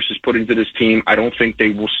Nick Nurse has put into this team. I don't think they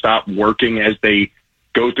will stop working as they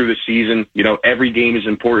go through the season. Every game is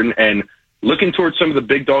important. And looking towards some of the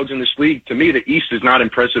big dogs in this league, to me, the East is not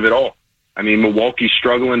impressive at all. I mean, Milwaukee's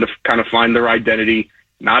struggling to kind of find their identity.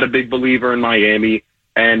 Not a big believer in Miami.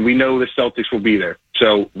 And we know the Celtics will be there.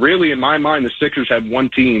 So really, in my mind, the Sixers have one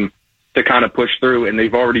team to kind of push through, and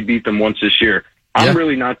they've already beat them once this year. I'm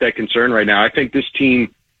really not that concerned right now. I think this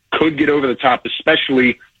team could get over the top,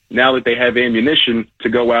 especially now that they have ammunition to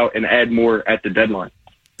go out and add more at the deadline.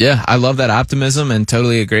 Yeah, I love that optimism and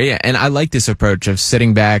totally agree. And I like this approach of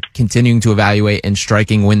sitting back, continuing to evaluate, and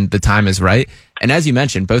striking when the time is right. And as you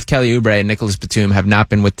mentioned, both Kelly Oubre and Nicholas Batum have not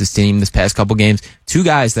been with this team this past couple games. Two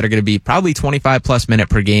guys that are going to be probably 25-plus minute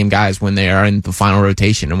per game guys when they are in the final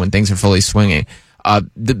rotation and when things are fully swinging.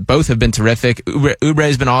 Both have been terrific. Oubre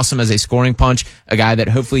has been awesome as a scoring punch, a guy that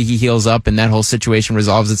hopefully he heals up and that whole situation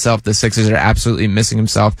resolves itself. The Sixers are absolutely missing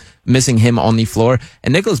him on the floor.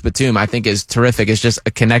 And Nicholas Batum, I think, is terrific. Is just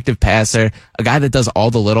a connective passer, a guy that does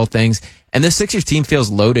all the little things. And the Sixers team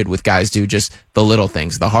feels loaded with guys do just the little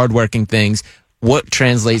things, the hardworking things, what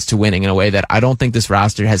translates to winning in a way that I don't think this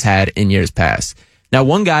roster has had in years past. Now,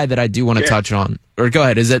 one guy that I do want to touch on, or go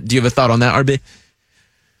ahead, do you have a thought on that, RB?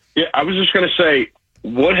 Yeah, I was just going to say,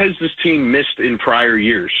 what has this team missed in prior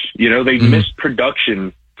years? They missed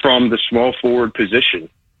production from the small forward position.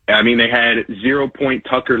 I mean, they had 0 Point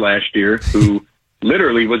Tucker last year, who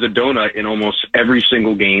literally was a donut in almost every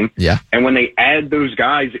single game. Yeah. And when they add those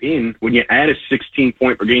guys in, when you add a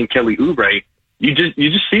 16-point per game Kelly Oubre, you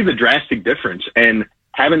just see the drastic difference. And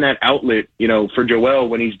having that outlet, for Joel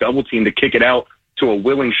when he's double teamed to kick it out to a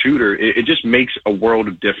willing shooter, it just makes a world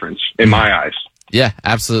of difference in my eyes. Yeah,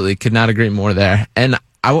 absolutely. Could not agree more there. And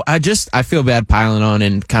I feel bad piling on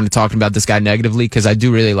and kind of talking about this guy negatively because I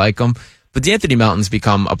do really like him. But DeAnthony Melton's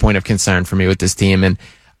become a point of concern for me with this team. And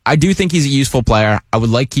I do think he's a useful player. I would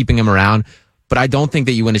like keeping him around, but I don't think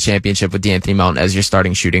that you win a championship with DeAnthony Melton as your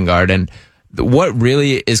starting shooting guard. And what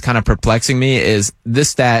really is kind of perplexing me is this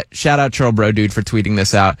stat. Shout out Churl Bro Dude for tweeting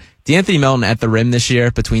this out. DeAnthony Melton at the rim this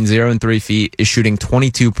year between 0 and 3 feet is shooting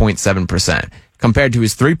 22.7% compared to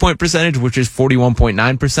his 3-point percentage, which is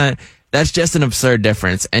 41.9%. That's just an absurd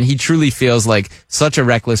difference. And he truly feels like such a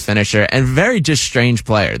reckless finisher and very just strange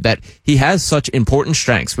player that he has such important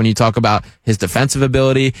strengths when you talk about his defensive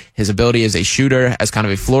ability, his ability as a shooter, as kind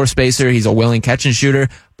of a floor spacer. He's a willing catch and shooter,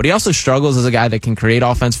 but he also struggles as a guy that can create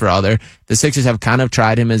offense for other. The Sixers have kind of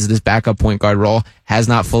tried him as this backup point guard role, has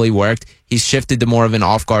not fully worked. He's shifted to more of an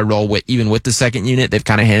off guard role even with the second unit. They've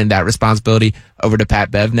kind of handed that responsibility over to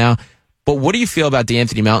Pat Bev now. But what do you feel about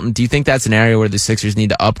DeAnthony Melton? Do you think that's an area where the Sixers need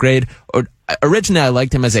to upgrade? Or originally I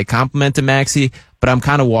liked him as a compliment to Maxey, but I'm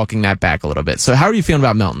kind of walking that back a little bit. So how are you feeling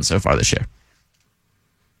about Melton so far this year?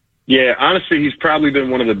 Yeah, honestly, he's probably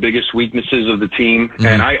been one of the biggest weaknesses of the team. Mm-hmm.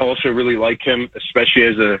 And I also really like him, especially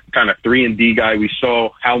as a kind of 3-and-D guy. We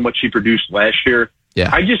saw how much he produced last year.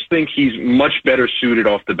 Yeah. I just think he's much better suited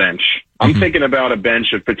off the bench. I'm thinking about a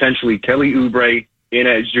bench of potentially Kelly Oubre in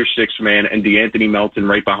as your sixth man and DeAnthony Melton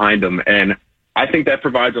right behind him. And I think that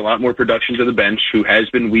provides a lot more production to the bench, who has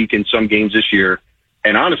been weak in some games this year.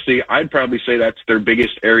 And honestly, I'd probably say that's their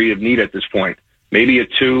biggest area of need at this point. Maybe a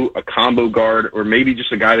combo guard, or maybe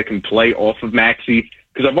just a guy that can play off of Maxey.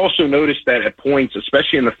 Because I've also noticed that at points,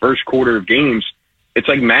 especially in the first quarter of games, it's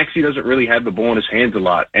like Maxey doesn't really have the ball in his hands a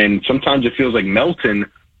lot. And sometimes it feels like Melton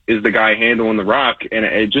is the guy handling the rock, and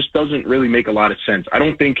it just doesn't really make a lot of sense. I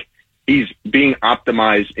don't think he's being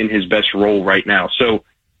optimized in his best role right now. So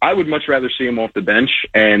I would much rather see him off the bench,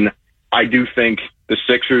 and I do think the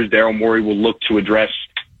Sixers, Daryl Morey, will look to address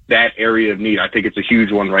that area of need. I think it's a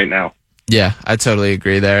huge one right now. Yeah, I totally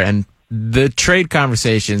agree there. And the trade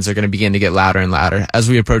conversations are going to begin to get louder and louder as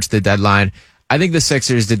we approach the deadline. I think the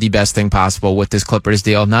Sixers did the best thing possible with this Clippers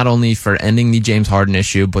deal, not only for ending the James Harden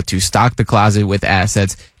issue, but to stock the closet with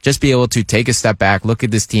assets, just be able to take a step back, look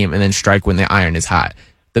at this team, and then strike when the iron is hot.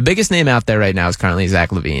 The biggest name out there right now is currently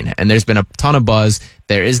Zach LaVine, and there's been a ton of buzz.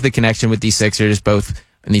 There is the connection with these Sixers, both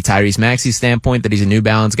in the Tyrese Maxey standpoint, that he's a New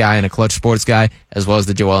Balance guy and a Clutch Sports guy, as well as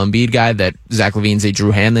the Joel Embiid guy, that Zach LaVine's a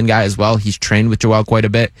Drew Hanlon guy as well. He's trained with Joel quite a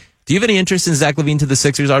bit. Do you have any interest in Zach LaVine to the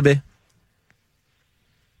Sixers, RB?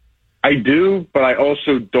 I do, but I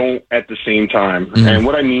also don't at the same time. Mm-hmm. And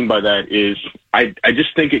what I mean by that is I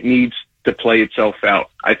just think it needs to play itself out.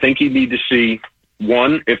 I think you need to see,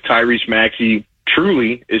 one, if Tyrese Maxey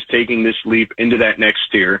truly is taking this leap into that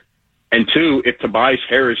next tier, and two, if Tobias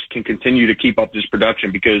Harris can continue to keep up this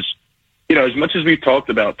production. Because, as much as we've talked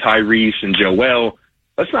about Tyrese and Joel,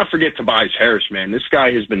 let's not forget Tobias Harris, man. This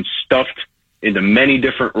guy has been stuffed into many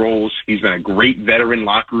different roles. He's been a great veteran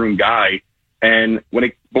locker room guy. And when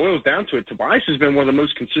it boils down to it, Tobias has been one of the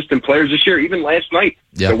most consistent players this year, even last night.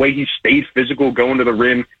 The way he stayed physical going to the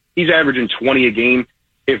rim, he's averaging 20 a game.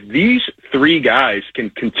 If these three guys can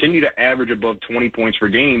continue to average above 20 points per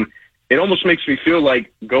game, it almost makes me feel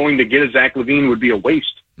like going to get a Zach LaVine would be a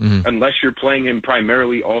waste unless you're playing him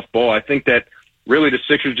primarily off ball. I think that really the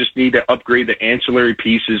Sixers just need to upgrade the ancillary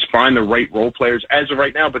pieces, find the right role players as of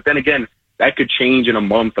right now. But then again, that could change in a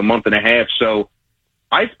month and a half. So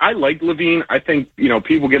I like LaVine. I think,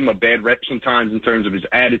 people give him a bad rep sometimes in terms of his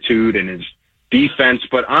attitude and his defense.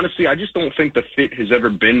 But honestly, I just don't think the fit has ever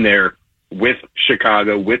been there with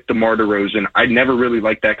Chicago, with DeMar DeRozan. I never really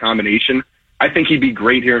liked that combination. I think he'd be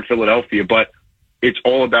great here in Philadelphia, but it's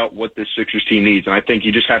all about what this Sixers team needs. And I think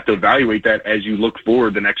you just have to evaluate that as you look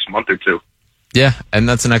forward the next month or two. Yeah, and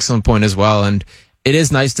that's an excellent point as well. And it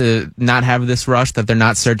is nice to not have this rush that they're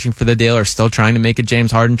not searching for the deal or still trying to make a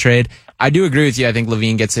James Harden trade. I do agree with you. I think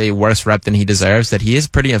LaVine gets a worse rep than he deserves, that he is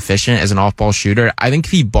pretty efficient as an off-ball shooter. I think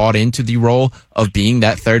if he bought into the role of being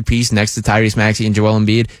that third piece next to Tyrese Maxey and Joel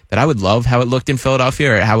Embiid, that I would love how it looked in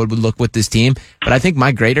Philadelphia or how it would look with this team. But I think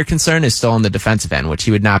my greater concern is still on the defensive end, which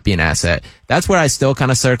he would not be an asset. That's where I still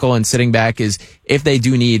kind of circle and sitting back is if they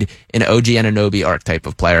do need an OG Anunoby archetype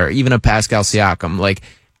of player, or even a Pascal Siakam, like,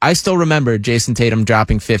 I still remember Jason Tatum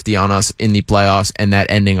dropping 50 on us in the playoffs and that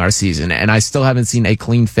ending our season. And I still haven't seen a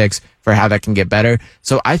clean fix for how that can get better.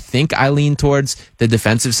 So I think I lean towards the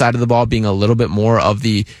defensive side of the ball being a little bit more of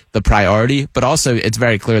the priority, but also it's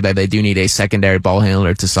very clear that they do need a secondary ball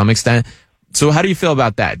handler to some extent. So how do you feel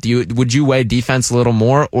about that? Would you weigh defense a little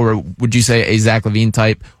more, or would you say a Zach LaVine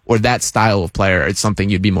type or that style of player is something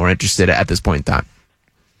you'd be more interested in at this point in time?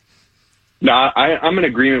 No, I'm in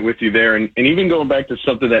agreement with you there. And even going back to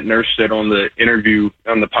something that Nurse said on the interview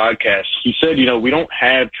on the podcast, he said, we don't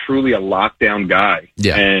have truly a lockdown guy.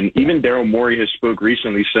 Yeah. And even Daryl Morey has spoke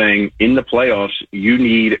recently saying in the playoffs, you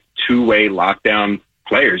need two-way lockdown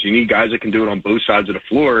players. You need guys that can do it on both sides of the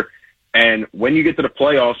floor. And when you get to the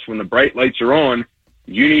playoffs, when the bright lights are on,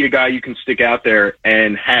 you need a guy you can stick out there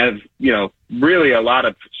and have, really a lot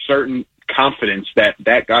of certain confidence that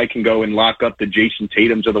that guy can go and lock up the Jason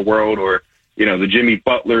Tatums of the world, or, the Jimmy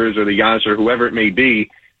Butlers or the Giannis or whoever it may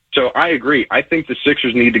be. So I agree. I think the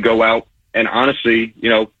Sixers need to go out and honestly,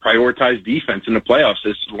 prioritize defense in the playoffs.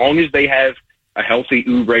 As long as they have a healthy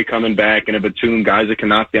Oubre coming back and a Batum, guys that can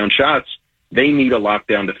knock down shots, they need a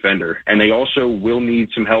lockdown defender. And they also will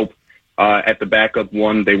need some help at the backup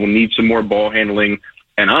one. They will need some more ball handling.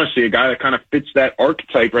 And honestly, a guy that kind of fits that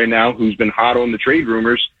archetype right now, who's been hot on the trade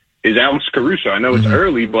rumors, is Alex Caruso. I know it's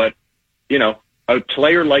early, but, a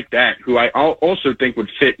player like that, who I also think would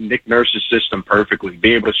fit Nick Nurse's system perfectly,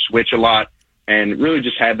 be able to switch a lot and really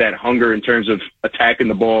just have that hunger in terms of attacking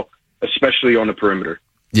the ball, especially on the perimeter.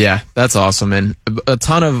 Yeah, that's awesome. And a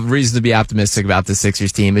ton of reason to be optimistic about the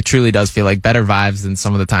Sixers team. It truly does feel like better vibes than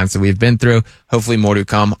some of the times that we've been through. Hopefully more to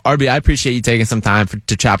come. RB, I appreciate you taking some time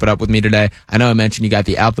to chop it up with me today. I know I mentioned you got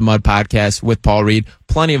the Out the Mud podcast with Paul Reed.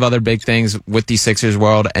 Plenty of other big things with the Sixers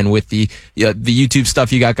world and with the YouTube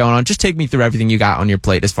stuff you got going on. Just take me through everything you got on your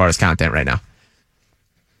plate as far as content right now.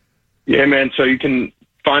 Yeah, man. So you can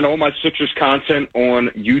find all my Sixers content on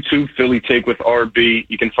YouTube, Philly Take with RB.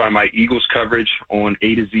 You can find my Eagles coverage on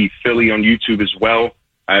A to Z Philly on YouTube as well.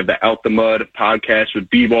 I have the Out the Mud podcast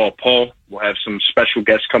with B-Ball Paul. We'll have some special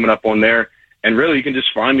guests coming up on there. And really, you can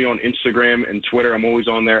just find me on Instagram and Twitter. I'm always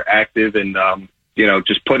on there active and,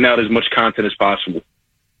 just putting out as much content as possible.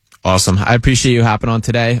 Awesome. I appreciate you hopping on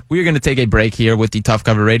today. We are going to take a break here with the Tough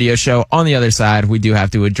Cover Radio Show. On the other side, we do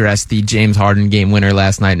have to address the James Harden game winner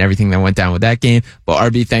last night and everything that went down with that game. But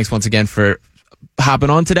RB, thanks once again for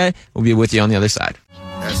hopping on today. We'll be with you on the other side.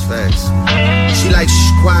 That's facts. She like,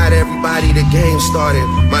 shh, quiet everybody, the game started.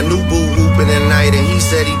 My new boo hooping at night and he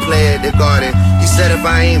said he play at the Garden. He said if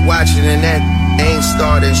I ain't watching and that ain't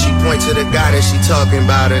starting, she point to the guy that she talking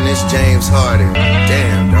about and it's James Harden.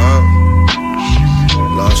 Damn, dog.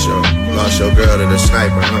 Lost your girl to the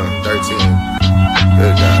sniper, huh? 13.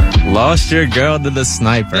 Good God. Lost your girl to the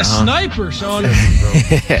sniper, The sniper, Sean.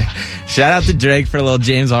 Shout out to Drake for a little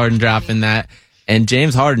James Harden dropping that. And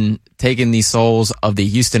James Harden taking the souls of the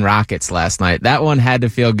Houston Rockets last night. That one had to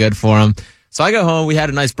feel good for him. So I go home. We had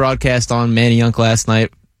a nice broadcast on Manny Young last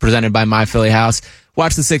night, presented by My Philly House.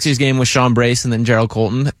 Watched the Sixers game with Sean Brace and then Gerald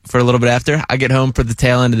Colton for a little bit after. I get home for the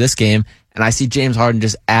tail end of this game, and I see James Harden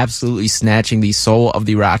just absolutely snatching the soul of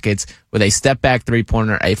the Rockets with a step-back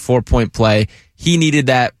three-pointer, a 4-point play. He needed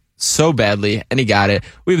that so badly, and he got it.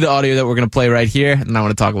 We have the audio that we're going to play right here, and I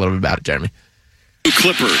want to talk a little bit about it, Jeremy.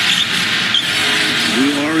 Clippers.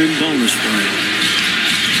 We are in bonus play.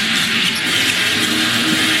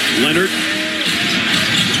 Leonard.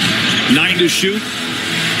 9 to shoot.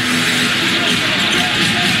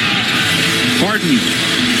 Harden.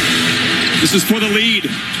 This is for the lead.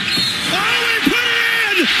 Oh, he put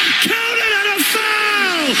it in! Count it and a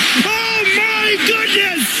foul! Oh, my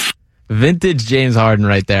goodness! Vintage James Harden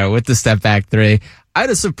right there with the step-back three. I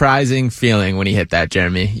had a surprising feeling when he hit that,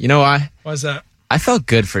 Jeremy. You know why? Why's that? I felt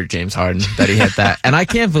good for James Harden that he hit that. And I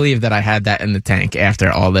can't believe that I had that in the tank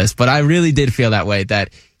after all this. But I really did feel that way, that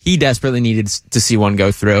he desperately needed to see one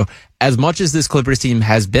go through. As much as this Clippers team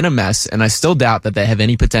has been a mess, and I still doubt that they have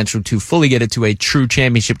any potential to fully get it to a true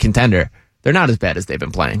championship contender, they're not as bad as they've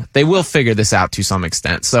been playing. They will figure this out to some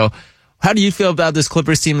extent. So how do you feel about this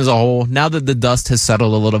Clippers team as a whole? Now that the dust has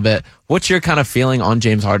settled a little bit, what's your kind of feeling on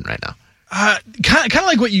James Harden right now? Kind of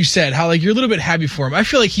like what you said, how like you're a little bit happy for him. I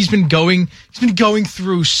feel like he's been going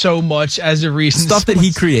through so much as of recent. Stuff that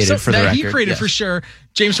he created for the record. He created, yes, for sure.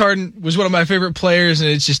 James Harden was one of my favorite players, and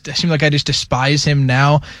it seemed like I just despise him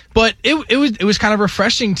now. But it was kind of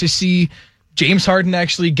refreshing to see James Harden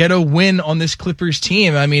actually get a win on this Clippers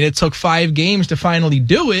team. I mean, it took 5 games to finally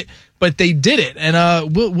do it, but they did it.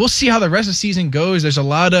 And we'll see how the rest of the season goes. There's a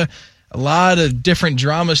lot of different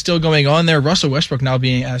drama still going on there. Russell Westbrook now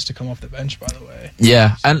being asked to come off the bench, by the way.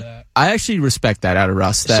 Yeah, and I actually respect that out of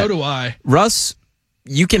Russ. So do I. Russ,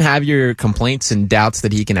 you can have your complaints and doubts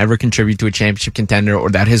that he can ever contribute to a championship contender or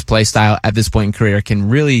that his play style at this point in career can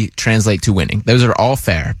really translate to winning. Those are all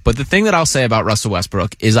fair. But the thing that I'll say about Russell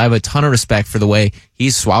Westbrook is I have a ton of respect for the way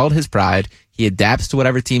he's swallowed his pride. He adapts to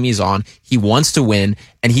whatever team he's on. He wants to win.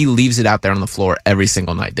 and he leaves it out there on the floor every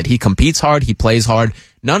single night. That he competes hard, he plays hard.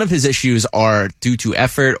 None of his issues are due to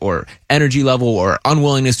effort or energy level or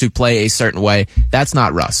unwillingness to play a certain way. That's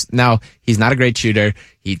not Russ. Now, he's not a great shooter.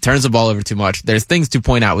 He turns the ball over too much. There's things to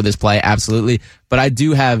point out with his play, absolutely. But I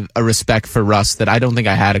do have a respect for Russ that I don't think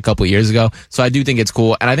I had a couple years ago. So I do think it's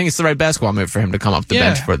cool, and I think it's the right basketball move for him to come off the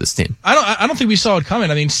bench for this team. I don't think we saw it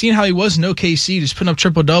coming. I mean, seeing how he was in OKC, just putting up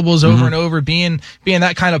triple doubles over and over, being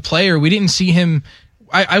that kind of player, we didn't see him.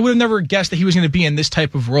 I would have never guessed that he was going to be in this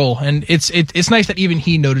type of role, and it's nice that even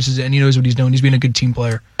he notices it and he knows what he's doing. He's being a good team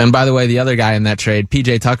player. And by the way, the other guy in that trade,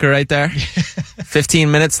 PJ Tucker, right there,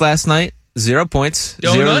 15 minutes last night. 0 points,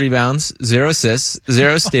 0 rebounds, 0 assists,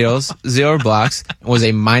 0 steals, 0 blocks, was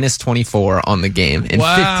a minus 24 on the game in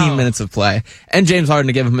 15 minutes of play. And James Harden,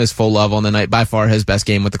 to give him his full love on the night, by far his best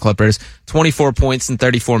game with the Clippers. 24 points in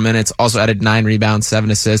 34 minutes, also added 9 rebounds, 7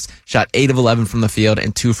 assists, shot 8 of 11 from the field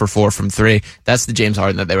and 2 for 4 from 3. That's the James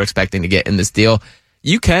Harden that they were expecting to get in this deal.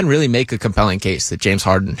 You can really make a compelling case that James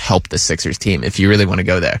Harden helped the Sixers team if you really want to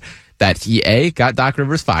go there. That he, A, got Doc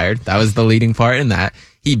Rivers fired. That was the leading part in that.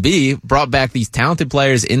 He, B, brought back these talented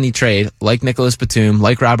players in the trade, like Nicholas Batum,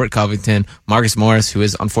 like Robert Covington, Marcus Morris, who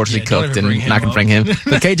is unfortunately cooked and not going to bring him.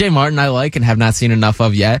 But KJ Martin I like and have not seen enough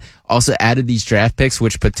of yet. Also added these draft picks,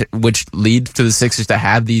 which lead to the Sixers to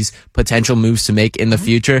have these potential moves to make in the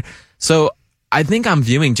future. So I think I'm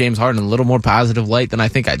viewing James Harden in a little more positive light than I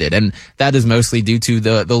think I did. And that is mostly due to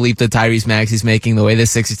the leap that Tyrese Maxey's making, the way this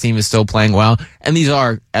Sixers team is still playing well. And these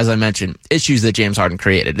are, as I mentioned, issues that James Harden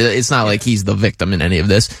created. It's not like he's the victim in any of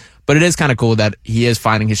this, but it is kind of cool that he is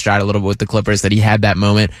finding his stride a little bit with the Clippers, that he had that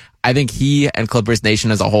moment. I think he and Clippers Nation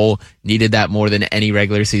as a whole needed that more than any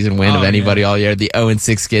regular season win of anybody all year. The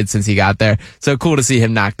 0-6 kid since he got there. So cool to see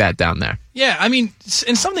him knock that down there. Yeah, I mean,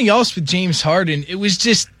 and something else with James Harden, it was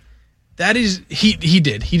just, he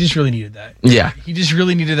did. He just really needed that. Yeah. He just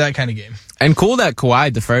really needed that kind of game. And cool that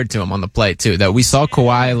Kawhi deferred to him on the play, too. That we saw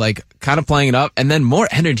Kawhi, kind of playing it up, and then more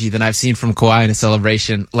energy than I've seen from Kawhi in a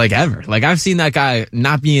celebration, ever. I've seen that guy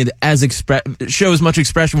not being show as much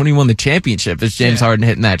expression when he won the championship as James Harden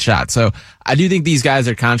hitting that shot. So I do think these guys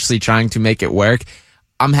are consciously trying to make it work.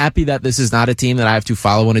 I'm happy that this is not a team that I have to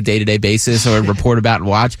follow on a day-to-day basis or report about and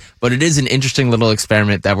watch, but it is an interesting little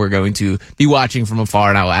experiment that we're going to be watching from afar,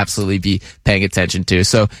 and I will absolutely be paying attention to.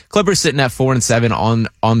 So Clippers sitting at 4-7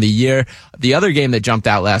 on the year. The other game that jumped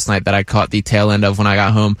out last night that I caught the tail end of when I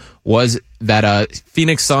got home was that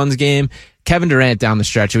Phoenix Suns game. Kevin Durant down the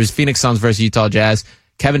stretch. It was Phoenix Suns versus Utah Jazz.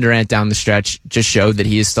 Kevin Durant down the stretch just showed that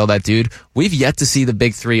he is still that dude. We've yet to see the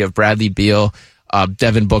big three of Bradley Beal,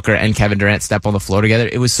 Devin Booker, and Kevin Durant step on the floor together.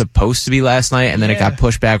 It was supposed to be last night, and then it got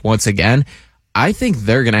pushed back once again. I think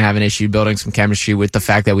they're going to have an issue building some chemistry with the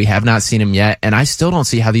fact that we have not seen him yet, and I still don't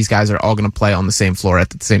see how these guys are all going to play on the same floor at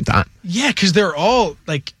the same time. Yeah, because they're all,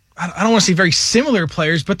 I don't want to say very similar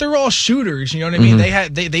players, but they're all shooters. You know what I mean?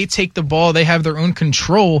 They take the ball, they have their own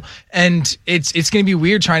control, and it's going to be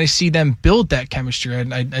weird trying to see them build that chemistry.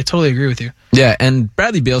 I totally agree with you. Yeah, and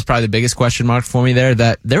Bradley Beal's probably the biggest question mark for me there.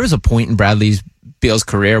 That there was a point in Beal's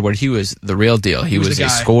career where he was the real deal. He was a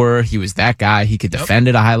scorer. He was that guy. He could defend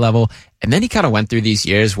at a high level. And then he kind of went through these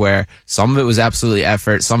years where some of it was absolutely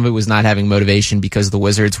effort. Some of it was not having motivation because the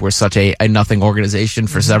Wizards were such a nothing organization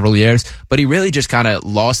for several years. But he really just kind of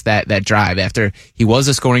lost that drive after he was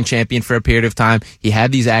a scoring champion for a period of time. He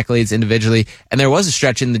had these accolades individually. And there was a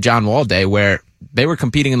stretch in the John Wall day where they were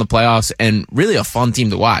competing in the playoffs and really a fun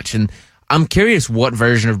team to watch. And I'm curious what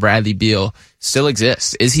version of Bradley Beal still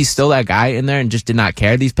exists. Is he still that guy in there and just did not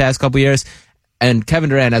care these past couple years? And Kevin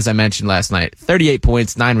Durant, as I mentioned last night, 38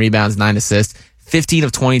 points, 9 rebounds, 9 assists, 15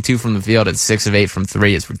 of 22 from the field, and 6 of 8 from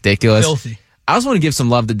 3. It's ridiculous. Filthy. I also want to give some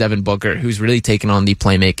love to Devin Booker, who's really taken on the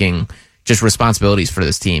playmaking just responsibilities for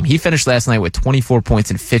this team. He finished last night with 24 points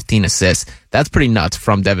and 15 assists. That's pretty nuts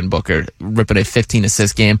from Devin Booker, ripping a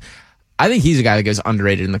 15-assist game. I think he's a guy that goes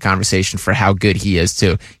underrated in the conversation for how good he is,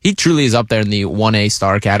 too. He truly is up there in the 1A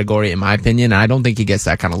star category, in my opinion, and I don't think he gets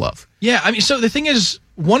that kind of love. Yeah, I mean, so the thing is,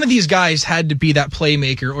 one of these guys had to be that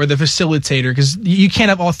playmaker or the facilitator, because you can't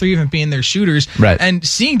have all three of them being their shooters. Right. And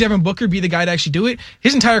seeing Devin Booker be the guy to actually do it,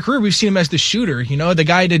 his entire career we've seen him as the shooter, the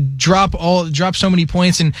guy to drop so many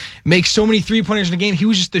points and make so many three-pointers in a game. He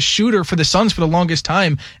was just the shooter for the Suns for the longest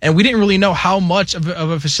time, and we didn't really know how much of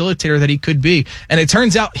a facilitator that he could be. And it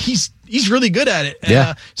turns out he's really good at it.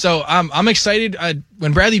 Yeah. So I'm excited.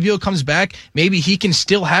 When Bradley Beal comes back, maybe he can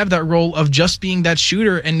still have that role of just being that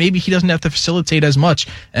shooter, and maybe he doesn't have to facilitate as much.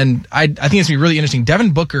 And I think it's going to be really interesting.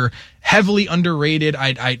 Devin Booker, heavily underrated.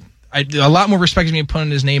 I a lot more respect is being put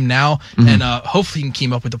on his name now, and hopefully he can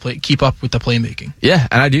keep up with the playmaking. Yeah,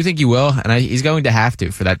 and I do think he will, and he's going to have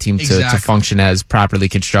to for that team to function as properly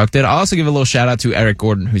constructed. I'll also give a little shout out to Eric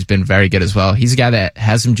Gordon, who's been very good as well. He's a guy that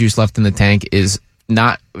has some juice left in the tank,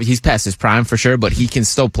 he's past his prime for sure, but he can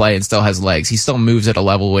still play and still has legs. He still moves at a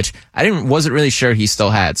level which wasn't really sure he still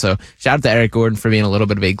had. So shout out to Eric Gordon for being a little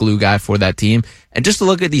bit of a glue guy for that team. And just to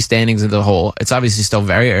look at these standings as a whole, it's obviously still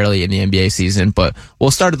very early in the NBA season, but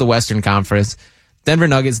we'll start at the Western Conference. Denver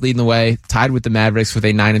Nuggets leading the way, tied with the Mavericks with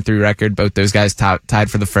a 9-3 record. Both those guys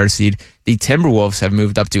tied for the first seed. The Timberwolves have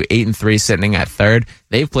moved up to 8-3, sitting at third.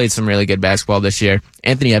 They've played some really good basketball this year.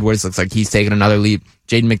 Anthony Edwards looks like he's taken another leap.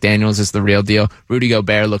 Jaden McDaniels is the real deal. Rudy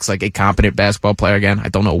Gobert looks like a competent basketball player again. I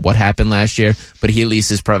don't know what happened last year, but he at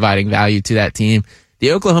least is providing value to that team.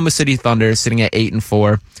 The Oklahoma City Thunder sitting at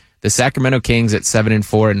 8-4. The Sacramento Kings at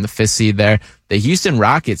 7-4 in the 5th seed there. The Houston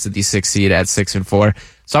Rockets at the 6th seed at 6-4.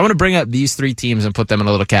 So I want to bring up these three teams and put them in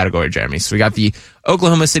a little category, Jeremy. So we got the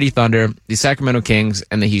Oklahoma City Thunder, the Sacramento Kings,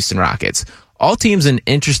 and the Houston Rockets. All teams in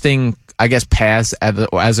interesting, I guess, paths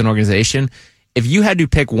as an organization. If you had to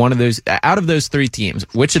pick one of those, out of those three teams,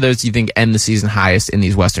 which of those do you think end the season highest in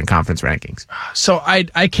these Western Conference rankings? So I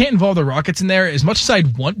can't involve the Rockets in there as much as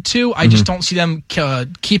I'd want to. I just don't see them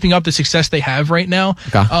keeping up the success they have right now.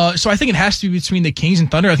 Okay. So I think it has to be between the Kings and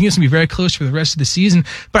Thunder. I think it's going to be very close for the rest of the season.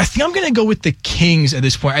 But I think I'm going to go with the Kings at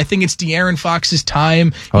this point. I think it's De'Aaron Fox's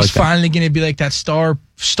time. He's finally going to be like that star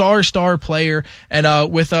player,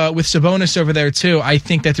 and with Sabonis over there too, I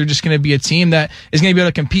think that they're just going to be a team that is going to be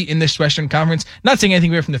able to compete in this Western Conference. Not saying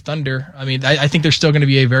anything away from the Thunder. I mean, I think they're still going to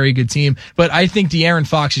be a very good team, but I think De'Aaron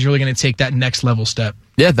Fox is really going to take that next level step.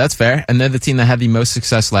 Yeah, that's fair. And they're the team that had the most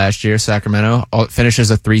success last year. Sacramento finished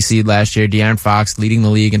as a 3 seed last year. De'Aaron Fox leading the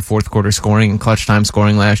league in fourth quarter scoring and clutch time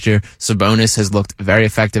scoring last year. Sabonis has looked very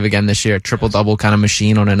effective again this year. Triple-double kind of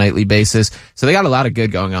machine on a nightly basis. So they got a lot of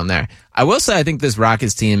good going on there. I will say I think this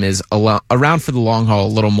Rockets team is around for the long haul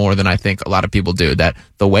a little more than I think a lot of people do. That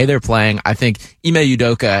the way they're playing, I think Ime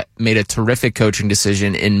Udoka made a terrific coaching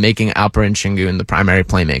decision in making Alperen Sengun the primary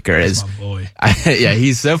playmaker. That's my boy. Yeah,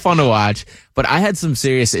 he's so fun to watch. But I had some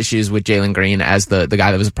serious issues with Jalen Green as the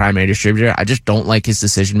guy that was a primary distributor. I just don't like his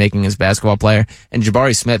decision-making as a basketball player. And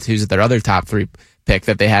Jabari Smith, who's their other top 3 pick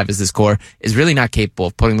that they have as this core, is really not capable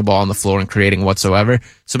of putting the ball on the floor and creating whatsoever.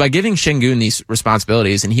 So by giving Sengun these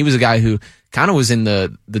responsibilities, and he was a guy who kind of was in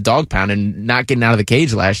the dog pound and not getting out of the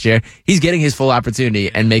cage last year, he's getting his full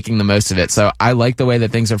opportunity and making the most of it. So I like the way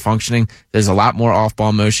that things are functioning. There's a lot more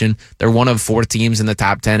off-ball motion. They're one of 4 teams in the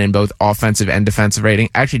top 10 in both offensive and defensive rating.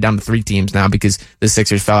 Actually down to 3 teams now because the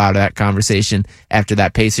Sixers fell out of that conversation after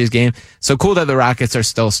that Pacers game. So cool that the Rockets are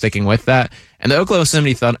still sticking with that. And the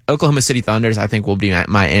Oklahoma City Thunders, I think, will be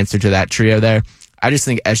my answer to that trio there. I just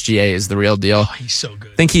think SGA is the real deal. Oh, he's so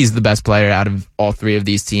good. I think he's the best player out of all 3 of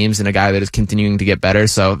these teams and a guy that is continuing to get better.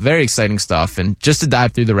 So very exciting stuff. And just to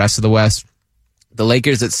dive through the rest of the West, the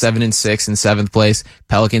Lakers at 7-6 in 7th place,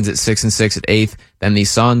 Pelicans at 6-6 at 8th, then the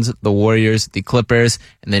Suns, the Warriors, the Clippers,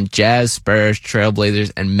 and then Jazz, Spurs,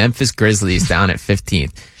 Trailblazers, and Memphis Grizzlies down at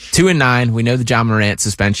 15th. 2-9. We know the John Morant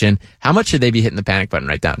suspension. How much should they be hitting the panic button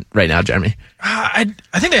right now, Jeremy? I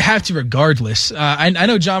think they have to regardless. I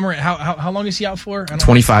know John Morant. How long is he out for?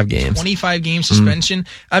 25 games. 25 game suspension.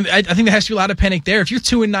 I think there has to be a lot of panic there. If you're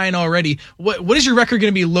 2-9 already, what is your record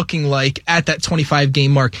going to be looking like at that 25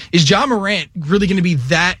 game mark? Is John Morant really going to be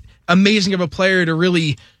that amazing of a player to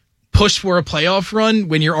really push for a playoff run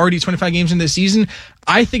when you're already 25 games in this season?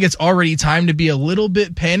 I think it's already time to be a little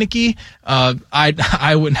bit panicky.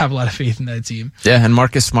 I wouldn't have a lot of faith in that team. Yeah, and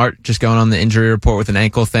Marcus Smart just going on the injury report with an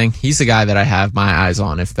ankle thing. He's the guy that I have my eyes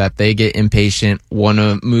on. If they get impatient, want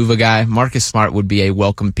to move a guy, Marcus Smart would be a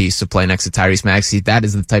welcome piece to play next to Tyrese Maxey. That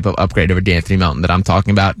is the type of upgrade over D'Anthony Melton that I'm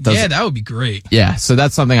talking about. Yeah, that would be great. Yeah, so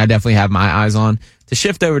that's something I definitely have my eyes on. To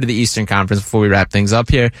shift over to the Eastern Conference before we wrap things up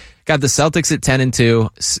here, got the Celtics at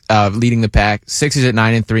 10-2, leading the pack. Sixers at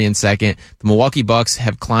 9-3 in second. The Milwaukee Bucks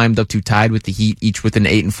have climbed up to tied with the Heat, each with an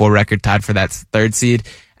 8-4 record, tied for that 3rd seed.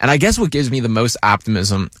 And I guess what gives me the most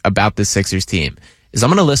optimism about this Sixers team is I'm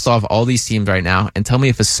going to list off all these teams right now and tell me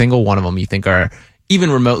if a single one of them you think are even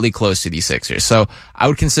remotely close to these Sixers. So I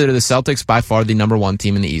would consider the Celtics by far the number 1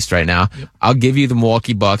 team in the East right now. Yep. I'll give you the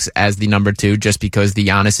Milwaukee Bucks as the number 2 just because the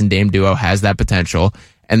Giannis and Dame duo has that potential.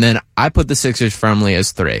 And then I put the Sixers firmly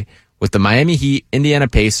as 3 with the Miami Heat, Indiana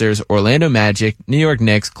Pacers, Orlando Magic, New York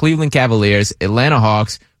Knicks, Cleveland Cavaliers, Atlanta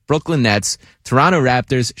Hawks, Brooklyn Nets, Toronto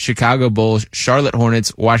Raptors, Chicago Bulls, Charlotte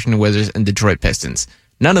Hornets, Washington Wizards, and Detroit Pistons.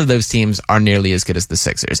 None of those teams are nearly as good as the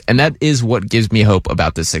Sixers. And that is what gives me hope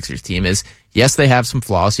about the Sixers team is, yes, they have some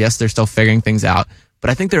flaws. Yes, they're still figuring things out. but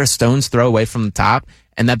I think they're a stone's throw away from the top,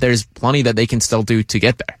 and that there's plenty that they can still do to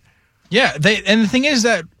get there. Yeah, and the thing is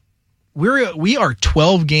that we are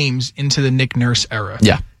 12 games into the Nick Nurse era.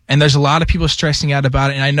 Yeah. And there's a lot of people stressing out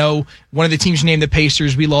about it. And I know one of the teams named the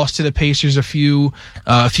Pacers. We lost to the Pacers a few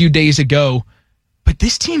days ago. But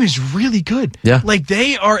this team is really good. Yeah. Like,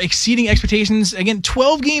 they are exceeding expectations. Again,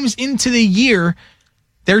 12 games into the year,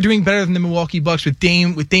 they're doing better than the Milwaukee Bucks with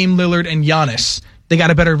Dame Lillard and Giannis. They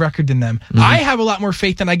got a better record than them. Mm-hmm. I have a lot more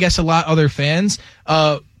faith than I guess a lot other fans.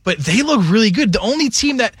 But they look really good. The only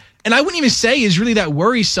team that, and I wouldn't even say is really that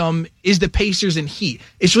worrisome, is the Pacers and Heat.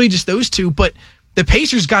 It's really just those two. But the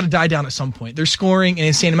Pacers got to die down at some point. They're scoring an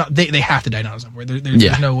insane amount. They have to die down somewhere.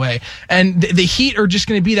 There's no way. And the Heat are just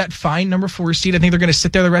going to be that fine number 4 seed. I think they're going to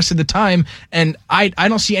sit there the rest of the time. And I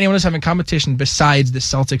don't see anyone else having competition besides the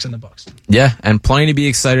Celtics and the Bucks. Yeah, and plenty to be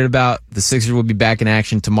excited about. The Sixers will be back in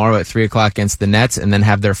action tomorrow at 3 o'clock against the Nets, and then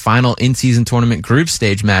have their final in-season tournament group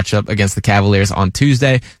stage matchup against the Cavaliers on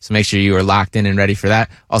Tuesday. So make sure you are locked in and ready for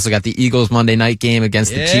that. Also got the Eagles Monday night game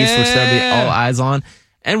against the Chiefs, which there'll be all eyes on.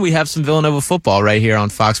 And we have some Villanova football right here on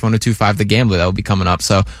Fox 102.5 The Gambler that will be coming up.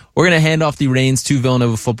 So we're going to hand off the reins to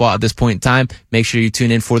Villanova football at this point in time. Make sure you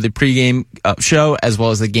tune in for the pregame show as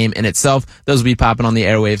well as the game in itself. Those will be popping on the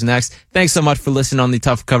airwaves next. Thanks so much for listening on the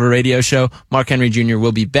Tough Cover Radio Show. Mark Henry Jr.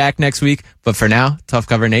 will be back next week. But for now, Tough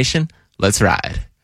Cover Nation, let's ride.